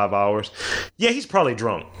over 5 hours. Yeah, he's probably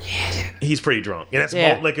drunk. Yeah, dude. He's pretty drunk. And that's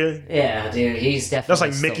malt liquor. Yeah, dude, he's definitely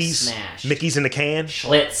that's like Mickey's. Smashed. Mickey's in the can.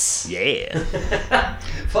 Schlitz. Yeah.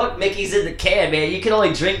 Fuck Mickey's in the can, man. You can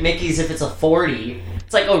only drink Mickey's if it's a 40.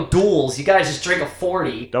 It's like O'Doul's. You guys just drink a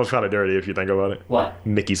 40. That was kind of dirty if you think about it. What?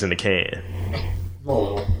 Mickey's in the can. A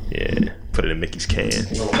little. Yeah. Put it in Mickey's can. A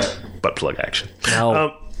little bit. Butt plug action.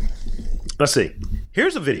 No. Let's see.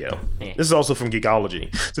 Here's a video. This is also from Geekology.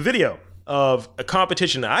 It's a video of a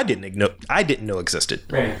competition that I didn't know existed.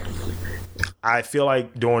 Right. I feel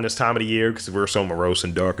like during this time of the year, because we're so morose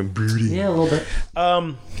and dark and broody. Yeah, a little bit.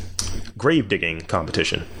 Grave digging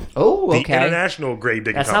competition. Oh, okay. The international grave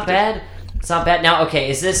digging competition. That's not bad. It's not bad. Now, okay,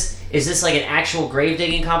 is this like an actual grave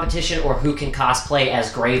digging competition, or who can cosplay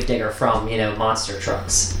as Gravedigger from, monster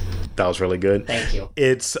trucks? That was really good. Thank you.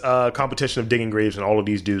 It's a competition of digging graves, and all of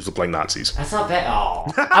these dudes look like Nazis. That's not bad. Oh,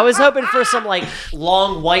 I was hoping for some like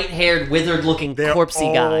long, white-haired, withered-looking,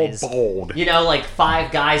 corpsey guys. Bald. Like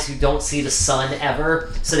 5 guys who don't see the sun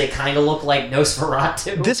ever, so they kind of look like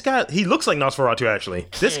Nosferatu. This guy, he looks like Nosferatu. Actually,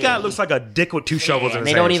 this guy looks like a dick with 2 shovels in his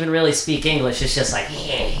They hands. don't even really speak English. It's just like.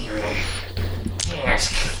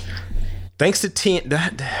 Thanks to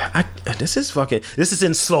this is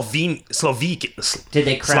in Slovakia. Did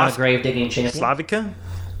they crown a grave digging champion? Slavica?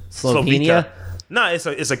 Slovenia? No, it's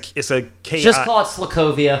a K. Just call it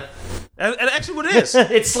Slakovia. And actually, what it is?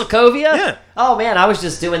 It's Slakovia? Yeah. Oh man, I was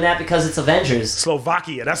just doing that because it's Avengers.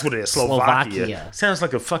 Slovakia. That's what it is. Slovakia. Sounds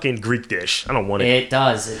like a fucking Greek dish. I don't want it. It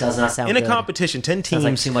does. It does not sound good. In a competition, 10 teams. Sounds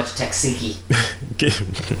like too much tzatziki.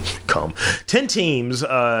 10 teams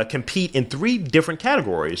compete in 3 different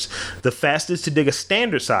categories. The fastest to dig a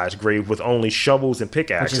standard-sized grave with only shovels and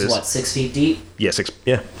pickaxes. Which is what, 6 feet deep? Yeah, 6.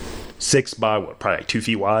 Yeah. 6 by what? Probably like 2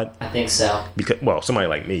 feet wide. I think so. Because somebody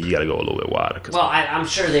like me, you got to go a little bit wider. Well, I'm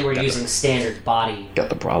sure they were using standard body. Got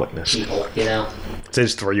the brolickness. People, So they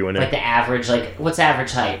just throw you in there. Like the average, what's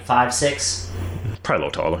average height? 5'6"? Probably a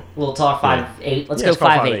little taller. A little taller, 5'8". Let's go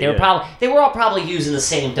 5'8". They were all probably using the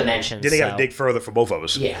same dimensions. Then they got to dig further for both of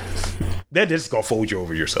us. Yeah. They're just gonna fold you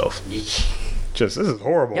over yourself. This is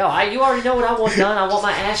horrible. Yo, you already know what I want done. I want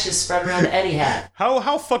my ashes spread around the Eddie hat.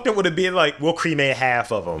 How fucked up would it be? Like, we'll cremate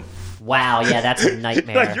half of them. Wow, yeah, that's a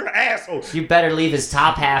nightmare. Like, you're an asshole. You better leave his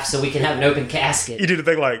top half so we can have an open casket. You do the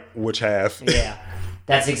thing like, which half? Yeah.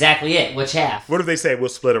 That's exactly it. Which half? What if they say we'll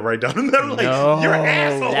split it right down the middle? Like, no, you're an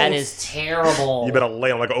asshole. That is terrible. You better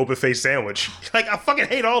lay on like an open faced sandwich. Like, I fucking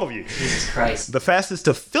hate all of you. Jesus Christ. The fastest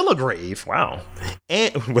to fill a grave. Wow.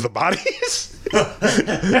 And with the bodies.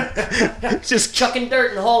 Just chucking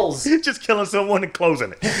dirt in holes. Just killing someone and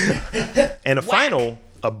closing it. And the final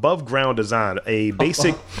above ground design, a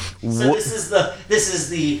basic. So this is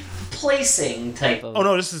the placing type of. Oh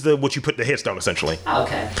no, this is what you put the headstone essentially. Oh,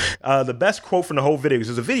 okay. The best quote from the whole video,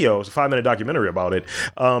 because there's a 5-minute documentary about it.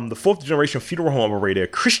 The fourth generation funeral home operator,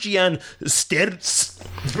 Christian Sterz.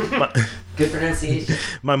 Good pronunciation.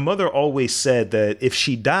 My mother always said that if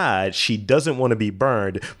she died, she doesn't want to be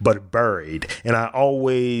burned, but buried. And I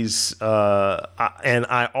always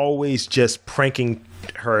just pranking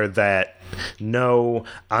her that. No,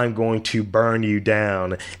 I'm going to burn you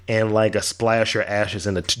down and like a splash your ashes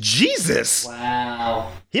in the Jesus.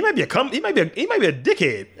 Wow. He might be a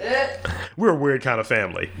dickhead. We're a weird kind of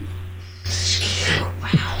family.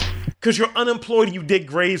 Wow. Because you're unemployed and you dig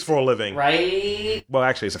graves for a living. Right. Well,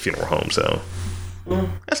 actually, it's a funeral home, so.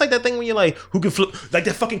 That's like that thing when you're like, who can flip, like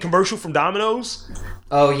that fucking commercial from Domino's.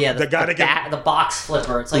 Oh yeah, the guy the box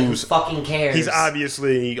flipper. It's like, who fucking cares? He's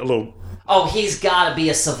obviously a little. Oh, he's got to be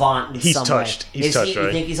a savant in some touched. way. He's touched, right?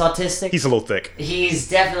 You think he's autistic? He's a little thick. He's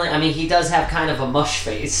definitely... I mean, he does have kind of a mush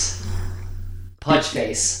face. Pudge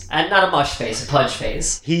face. And not a mush face, a pudge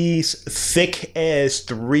face. He's thick as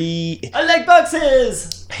 3... I like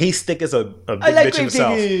boxes! He's thick as a big like bitch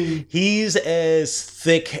himself. digging. He's as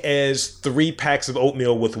thick as 3 packs of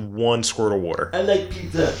oatmeal with 1 squirt of water. I like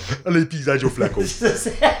pizza. I like pizza, Joe Flacco.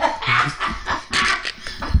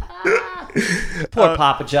 Poor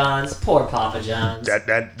Papa John's. Poor Papa John's.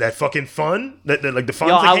 That fucking fun? That like the fun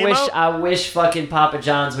Yo, that came out? I wish fucking Papa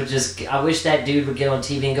John's would just... I wish that dude would get on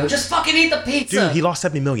TV and go, just fucking eat the pizza. Dude, he lost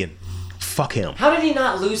 $70 million. Fuck him. How did he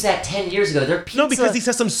not lose that 10 years ago? Their pizza... No, because he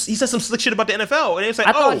said some slick shit about the NFL. And it's like,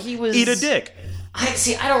 eat a dick.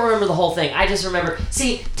 I don't remember the whole thing. I just remember...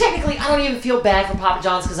 See, technically, I don't even feel bad for Papa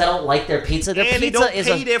John's because I don't like their pizza. Their and pizza they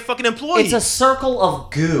don't pay their fucking employees. It's a circle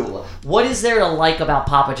of goo. What is there to like about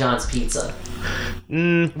Papa John's pizza?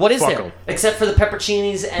 What is there? Em. Except for the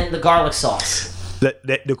pepperoncinis and the garlic sauce.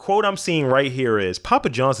 The quote I'm seeing right here is, Papa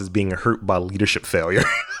John's is being hurt by leadership failure.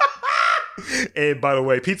 And by the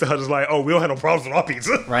way, Pizza Hut is like, oh, we don't have no problems with our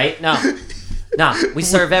pizza. Right? No. We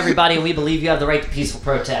serve everybody and we believe you have the right to peaceful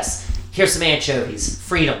protest. Here's some anchovies.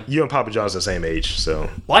 Freedom. You and Papa John's the same age, so.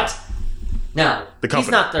 What? No. The company.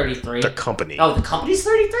 He's not 33. The company. Oh, the company's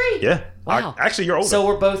 33? Yeah. Wow. Actually, you're older. So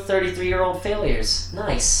we're both 33-year-old failures.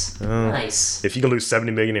 Nice. Nice. If you can lose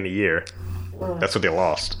 $70 million in a year, that's what they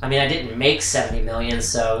lost. I mean, I didn't make $70 million,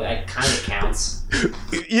 so it kind of counts.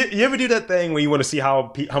 You ever do that thing where you want to see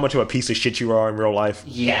how much of a piece of shit you are in real life?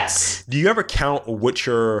 Yes. Do you ever count what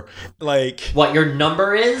your, like... What your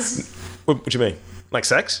number is? What you mean? Like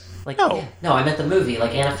sex? Like, no. Yeah. No, I meant the movie,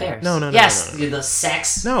 like Anna Faris. No. Yes, the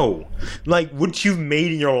sex. No. Like, what you've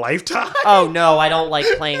made in your lifetime? Oh, no, I don't like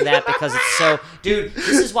playing that because it's so... Dude,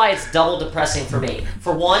 this is why it's double depressing for me.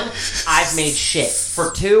 For one, I've made shit.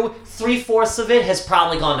 For two, 3/4 of it has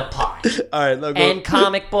probably gone to pot. All right, let's go. And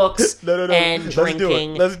comic books. No. And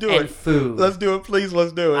drinking. Let's do it. And food. Let's do it, please.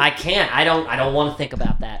 Let's do it. I can't. I don't want to think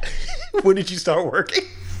about that. When did you start working?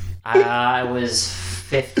 I was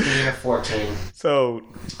 15 or 14. So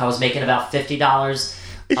I was making about $50.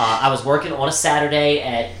 I was working on a Saturday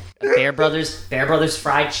at Bear Brothers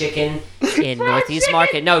Fried Chicken in Northeast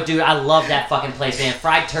Market. No, dude, I love that fucking place, man.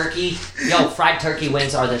 Fried turkey. Yo, fried turkey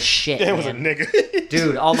wings are the shit, that man. was a nigga.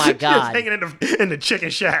 Dude, oh my God. He was hanging in the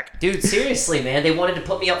chicken shack. Dude, seriously, man. They wanted to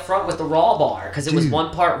put me up front with the raw bar because it was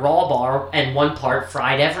one part raw bar and one part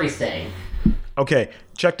fried everything. Okay,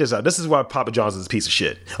 check this out. This is why Papa John's is a piece of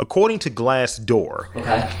shit. According to Glassdoor,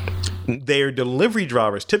 okay, their delivery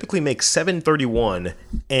drivers typically make $7.31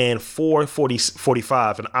 and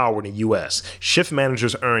 $4.45 an hour in the U.S. Shift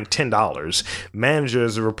managers earn $10.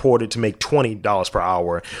 Managers are reported to make $20 per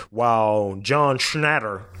hour, while John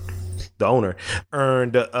Schnatter, the owner,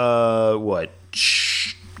 earned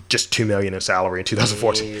just $2 million in salary in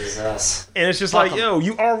 2014. Jesus. And it's just like, yo,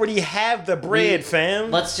 you already have the bread,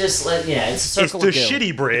 fam. Let's just it's a circle of goo. It's the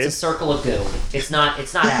shitty bread. It's a circle of goo. It's not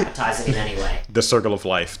appetizing in any way. The circle of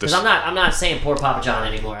life. Because I'm not saying poor Papa John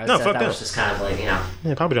anymore. No, fuck that. That was just kind of like,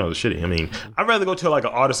 Yeah, Papa John's is shitty. I mean, I'd rather go to like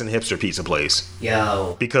an artisan hipster pizza place.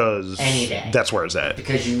 Yo. Because any day. That's where it's at.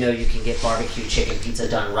 Because you know you can get barbecue chicken pizza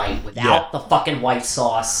done right without the fucking white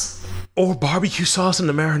sauce. Or barbecue sauce in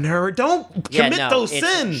the marinara. Don't commit those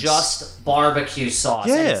sins. It's just barbecue sauce.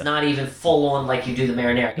 Yeah. And it's not even full on like you do the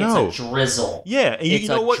marinara. It's a drizzle. Yeah, and you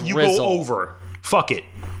know what? Drizzle. You go over. Fuck it.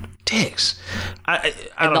 Dicks. I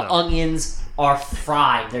don't know. And the onions are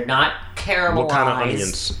fried. They're not caramelized. What kind of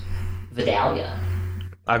onions? Vidalia.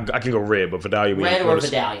 I can go red, but Vidalia. Red or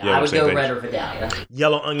Vidalia. I would go red or Vidalia.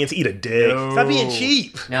 Yellow onions, eat a dick. No. Stop being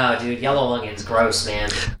cheap. No, dude, yellow onions, gross, man.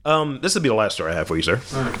 This will be the last story I have for you, sir.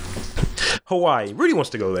 Hawaii. Rudy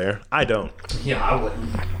wants to go there. I don't. Yeah, I wouldn't.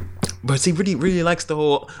 But see, Rudy really likes the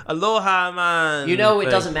whole aloha, man. You know, it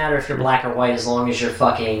doesn't matter if you're black or white as long as you're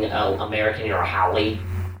fucking American or a haole.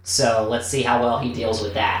 So let's see how well he deals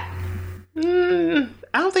with that. I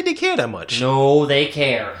don't think they care that much. No, they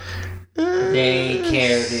care. They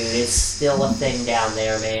care, dude. It's still a thing down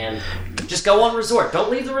there, man. Just go on resort.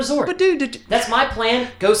 Don't leave the resort. But dude, that's my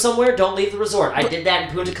plan. Go somewhere. Don't leave the resort. I did that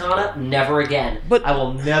in Punta Cana. Never again. But I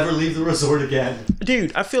will never leave the resort again.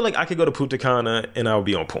 Dude, I feel like I could go to Punta Cana and I would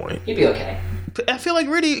be on point. You'd be okay. I feel like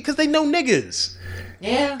Rudy, because they know niggas.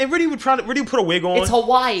 Yeah. And Rudy would put a wig on. It's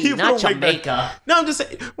Hawaii, not Jamaica. No, I'm just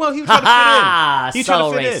saying. Well, he would try to fit in. He tried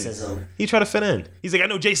to fit racism. in. He tried to fit in. He's like, I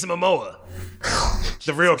know Jason Momoa.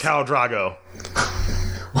 The real Khal Drago.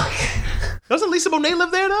 Doesn't Lisa Bonet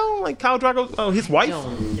live there though? Like Khal Drago, his wife? I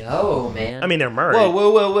don't know, man. I mean, they're married.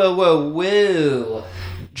 Whoa.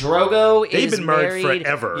 Drogo They've is been married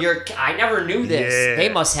forever. I never knew this. Yeah. They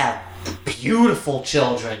must have beautiful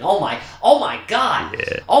children. Oh my god.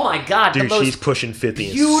 Yeah. Oh my god. Dude, she's pushing 50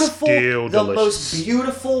 and still delicious. Most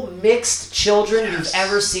beautiful mixed children you've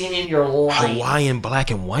ever seen in your life. Hawaiian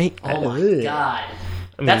black and white? Oh my god.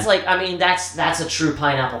 That's that's a true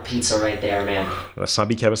pineapple pizza right there, man. Let's not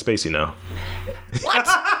be Kevin Spacey now. What?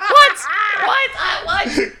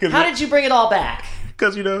 How did you bring it all back?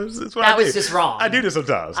 Because, it's what that I do. was just wrong. I do this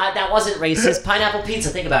sometimes. That wasn't racist. Pineapple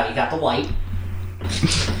pizza, think about it. You got the white.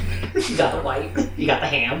 You got the white. You got the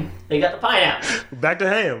ham. You got the pineapple. Back to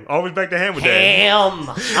ham. Always back to ham with that. Ham.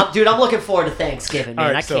 Dude, I'm looking forward to Thanksgiving,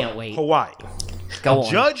 man. Right, I can't wait. Hawaii. Go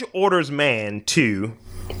on. Judge orders man to...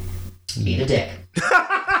 eat a dick.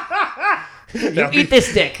 You eat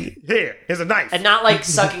this dick. Here's a knife. And not like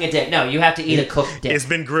sucking a dick. No, you have to eat a cooked dick. It's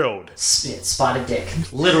been grilled. Spotted dick.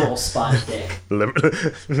 Literal spotted dick.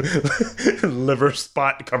 Liver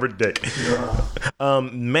spot covered dick.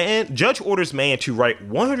 Judge orders man to write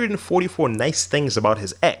 144 nice things about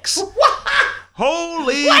his ex.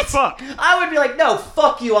 Holy fuck. I would be like, no,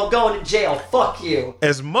 fuck you. I'm going to jail. Fuck you.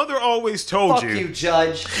 As mother always told fuck you,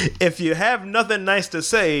 Judge. If you have nothing nice to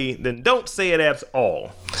say, then don't say it at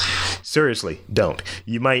all. Seriously, don't.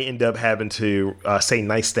 You might end up having to say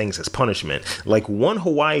nice things as punishment. Like one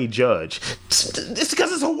Hawaii judge. It's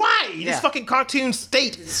because it's Hawaii. Yeah. This fucking cartoon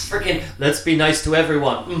state. It's freaking, let's be nice to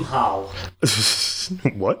everyone. How?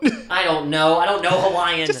 What? I don't know. I don't know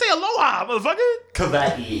Hawaiian. Just say aloha, motherfucker.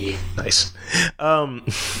 Kawaii. Nice.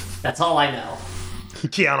 That's all I know.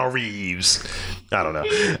 Keanu Reeves. I don't know.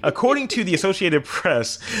 According to the Associated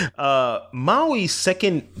Press, Maui's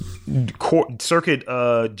second court circuit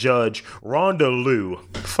judge, Rhonda Liu.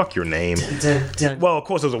 Fuck your name. Well, of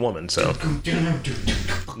course, it was a woman, so.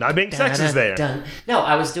 Not being sexist there. No,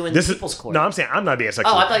 I was doing the People's Court. No, I'm saying I'm not being sexist.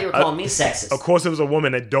 Oh, I thought you were calling me sexist. Of course, it was a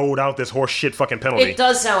woman that doled out this horse shit fucking penalty. It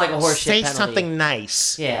does sound like a horse shit penalty. Say something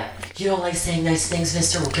nice. Yeah. You don't like saying nice things,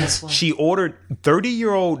 mister? Well, guess what? She ordered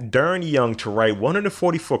 30-year-old Darren Young to write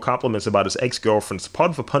 144 compliments about his ex-girlfriend as part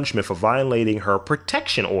of a punishment for violating her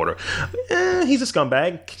protection order. He's a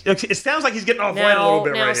scumbag. It sounds like he's getting off right a little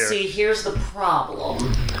bit right here. Now, see, here's the problem.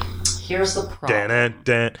 When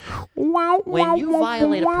you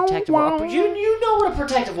violate a protective order, you know what a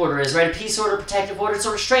protective order is, right? A peace order, protective order, it's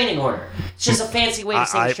a restraining order. It's just a fancy way to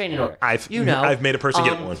say restraining order. I've made a person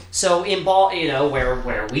get one. So in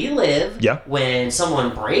where we live, when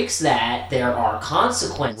someone breaks that, there are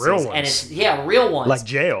consequences. Real ones. And it's real ones. Like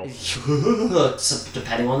jail.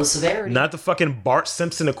 Depending on the severity. Not the fucking Bart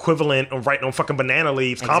Simpson equivalent of writing on fucking banana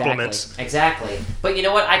leaves compliments. Exactly. But you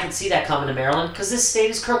know what? I can see that coming to Maryland because this state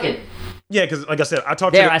is crooked. Yeah, because like I said,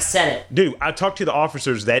 I said it. Dude, I talked to the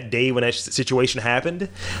officers that day when that situation happened,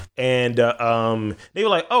 and they were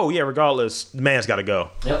like, "Oh yeah, regardless, the man's got to go."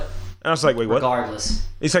 Yep. And I was like, "Wait, what?" Regardless.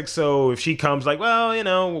 He's like, "So if she comes, like, well,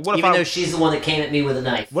 what if even though she's the one that came at me with a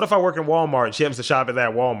knife? What if I work in Walmart and she happens to shop at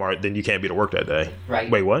that Walmart? Then you can't be to work that day." Right.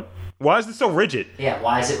 Wait, what? Why is it so rigid? Yeah,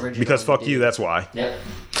 why is it rigid? Because fuck you, that's why. Yep.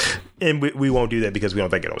 And we won't do that because we don't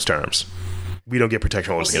think in those terms. We don't get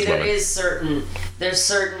protection orders against women. There's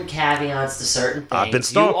certain caveats to certain things. I've been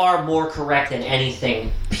stalked. You are more correct than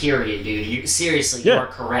anything, period, dude. You are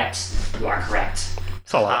correct. You are correct.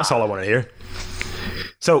 That's all I want to hear.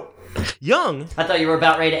 So, Young. I thought you were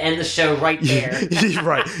about ready to end the show right there.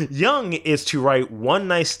 Right. Young is to write one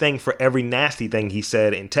nice thing for every nasty thing he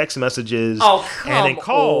said in text messages and in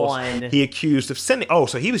calls. He accused of sending. Oh,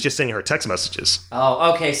 so he was just sending her text messages.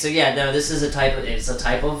 Oh, okay. So yeah, no, this is a type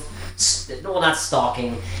of. Well, not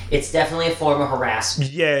stalking. It's definitely a form of harassment.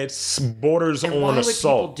 Yeah, it's borders on why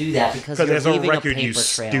assault. Would people do that? Because there's leaving a record, paper you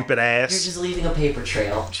trail. stupid ass. You're just leaving a paper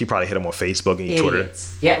trail. She probably hit him on Facebook and Twitter.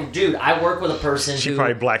 Yeah, dude, I work with a person She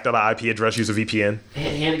probably blacked out an IP address, used a VPN.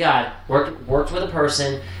 Hand to God, worked with a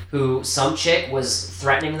person who some chick was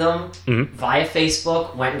threatening them via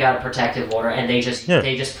Facebook, went and got a protective order, and they just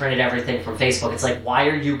printed everything from Facebook. It's like, why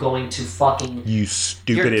are you going to fucking... You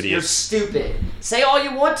stupid idiot. You're stupid. Say all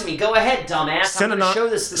you want to me. Go ahead, dumbass. I'm going to show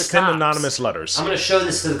this to the cops. Send anonymous letters. I'm going to show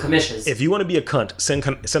this to the commissioners. If you want to be a cunt,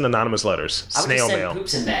 send anonymous letters. Snail mail.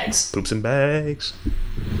 Poops and bags. Poops and bags.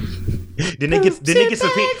 Didn't they get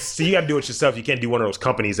some people? So you got to do it yourself. You can't do one of those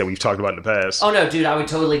companies that we've talked about in the past. Oh no, dude! I would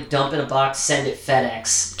totally dump in a box, send it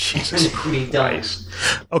FedEx. Jesus Christ.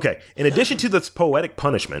 Okay. In addition to this poetic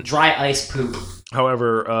punishment, dry ice poop.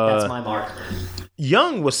 However, that's my mark.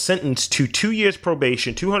 Young was sentenced to 2 years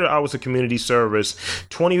probation, 200 hours of community service,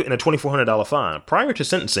 and a $2,400 fine. Prior to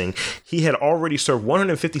sentencing, he had already served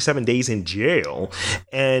 157 days in jail,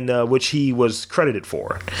 and which he was credited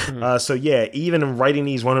for. So yeah, even in writing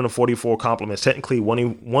these 144 compliments, technically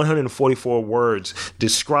 144 words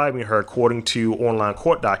describing her, according to online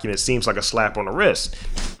court documents, seems like a slap on the wrist.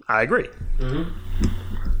 I agree.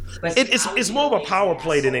 It's more of a power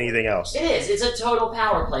play than anything else. It is. It's a total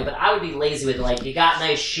power play, but I would be lazy with, like, you got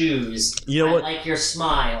nice shoes. You know what? I like your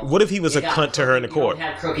smile. What if he was a cunt to her in the court? You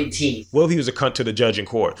don't have crooked teeth. What if he was a cunt to the judge in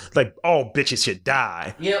court? Like, all bitches should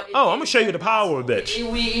die. You know, I'm going to show you the power of a bitch.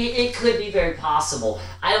 It could be very possible.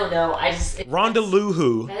 I don't know. Rhonda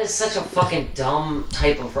Luhu. That is such a fucking dumb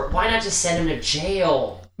type of... Why not just send him to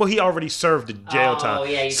jail? Well, he already served the jail time.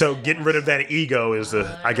 Yeah, so getting rid of that ego is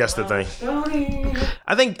I guess the thing.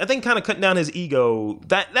 I think kind of cutting down his ego,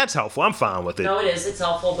 that's helpful. I'm fine with it. No, it is. It's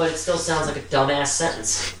helpful, but it still sounds like a dumbass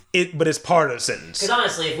sentence. But it's part of the sentence. Because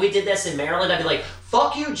honestly, if we did this in Maryland, I'd be like,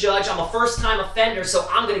 fuck you, judge. I'm a first-time offender, so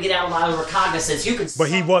I'm going to get out of my own recognizance. You can But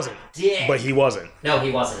he wasn't. Dick. But he wasn't. No,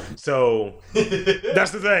 he wasn't. So,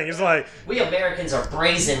 that's the thing. It's like... We Americans are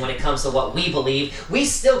brazen when it comes to what we believe. We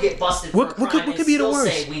still get busted for a crime what could be the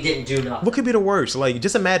worst? Say we didn't do nothing. What could be the worst? Like,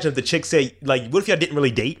 just imagine if the chick say, like, what if y'all didn't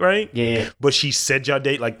really date, right? Yeah. But she said y'all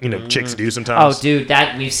date, like, chicks do sometimes. Oh, dude,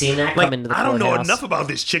 we've seen that come into the courthouse. I don't know enough about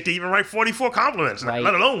this chick to even write 44 compliments,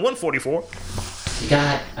 let alone 144. You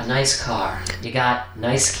got a nice car. You got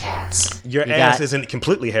nice cats. Your ass isn't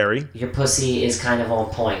completely hairy. Your pussy is kind of on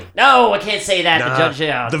point. No, I can't say that.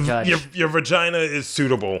 The judge. Your vagina is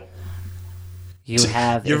suitable.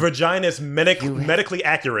 Your vagina is medically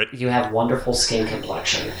accurate. You have wonderful skin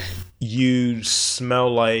complexion. You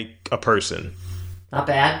smell like a person. Not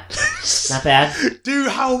bad. Not bad. Dude,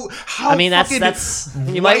 how I mean, that's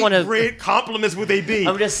you might want to great compliments would they be?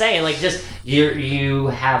 I'm just saying, like, just you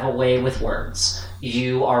have a way with words.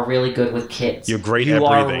 You are really good with kids. You're great at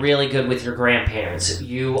breathing. You are really good with your grandparents.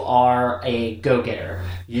 You are a go-getter.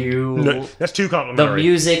 That's too complimentary. The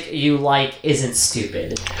music you like isn't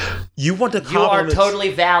stupid. You want the You compliments. are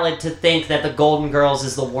totally valid to think that the Golden Girls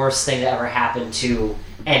is the worst thing to ever happen to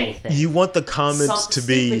anything. You want the comments to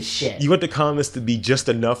be shit. You want the comments to be just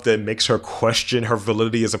enough that makes her question her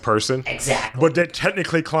validity as a person. Exactly. But they're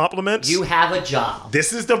technically compliments. You have a job.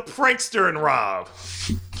 This is the prankster in Rob.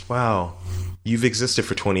 Wow. You've existed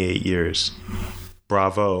for 28 years.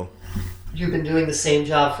 Bravo. You've been doing the same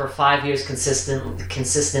job for 5 years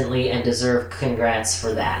consistently and deserve congrats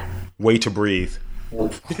for that. Way to breathe.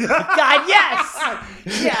 God, yes!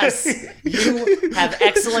 Yes! You have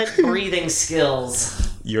excellent breathing skills.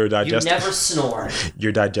 You never snore.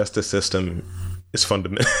 Your digestive system is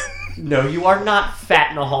fundamental. No, you are not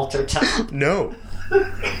fat in a halter top. No.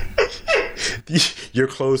 Your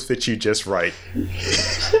clothes fit you just right.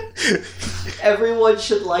 Everyone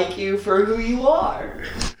should like you for who you are.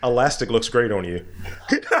 Elastic looks great on you.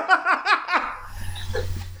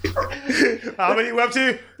 How many you up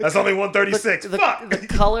to? That's only 136. Fuck! The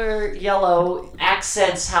color yellow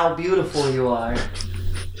accents how beautiful you are.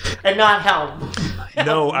 And not how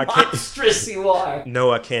monstrous you are. No,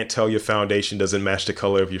 I can't tell your foundation doesn't match the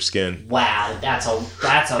color of your skin. Wow, that's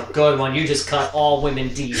a good one. You just cut all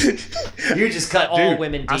women deep. You just cut all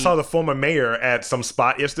women deep. I saw the former mayor at some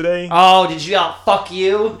spot yesterday. Oh, did you fuck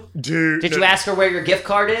you? Dude. Did you ask her where your gift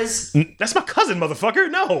card is? That's my cousin, motherfucker.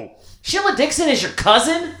 No. Sheila Dixon is your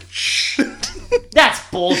cousin? That's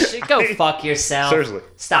bullshit. Go fuck yourself. Seriously.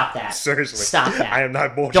 Stop that. Seriously. Stop that. I am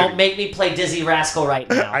not bullshitting. Don't make me play Dizzy Rascal right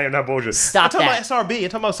now. I am not bullshitting. Stop I'm talking that. about SRB. I'm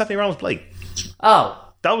talking about Stephanie Rollins Blake. Oh.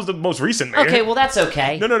 That was the most recent, man. Okay, well, that's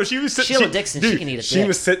okay. No. She was sitting. Sheila Dixon, she can eat a She dick.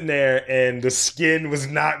 was sitting there, and the skin was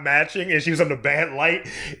not matching, and she was on the bad light,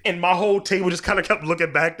 and my whole table just kind of kept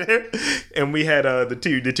looking back to her, and we had the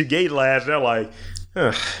two gay lads. They're like,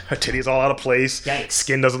 her titties all out of place. Yikes.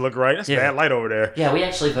 Skin doesn't look right. That's bad light over there. Yeah, we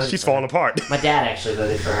actually voted She's for her. falling apart. My dad actually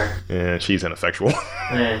voted for her. Yeah, she's ineffectual.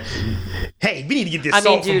 Eh. Hey, we need to get this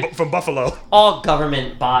salt dude, from Buffalo. All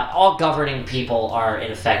governing people are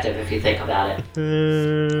ineffective if you think about it.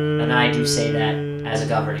 And I do say that as a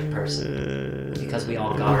governing person. Because we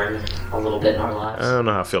all govern a little bit in our lives. I don't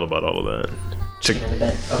know how I feel about all of that. Chicken in the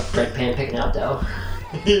bed. Oh, bread pan picking out dough.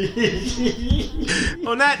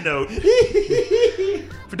 On that note,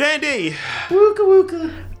 for Dandy, Wooka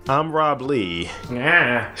wooka. I'm Rob Lee,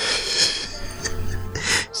 Yeah.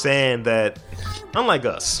 saying that, unlike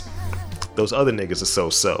us, those other niggas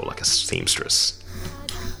are so, like a seamstress.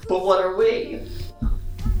 But what are we?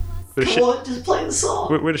 We're the Come shit. on, just play the song.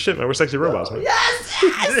 We're the shit, man. We're sexy robots, man. Yes! Say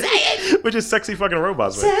it! We're just sexy fucking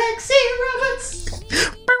robots, man. Sexy robots.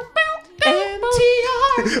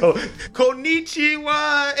 MTR. Oh,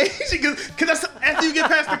 konnichiwa. Because that's after you get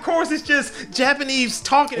past the chorus, it's just Japanese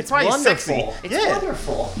talking. It's probably wonderful. sexy. It's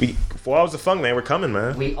wonderful. 4 hours of fun, man. We're coming,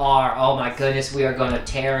 man. We are. Oh my goodness, we are going to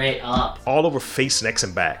tear it up. All over face, necks,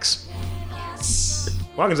 and backs. Yes.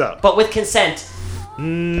 Welcome's up. But with consent.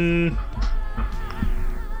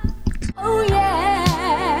 Oh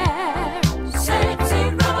yeah, sexy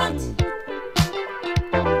robot,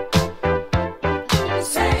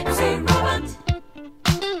 sexy robot,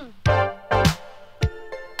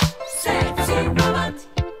 sexy robot,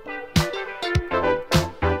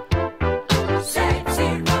 sexy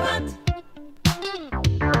robot.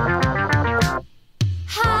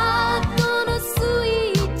ハートのスイ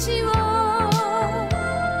ッチを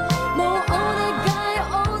もうお願い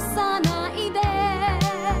押さないで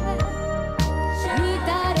乱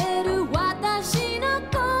れる私の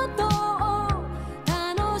ことを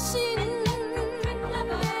楽しん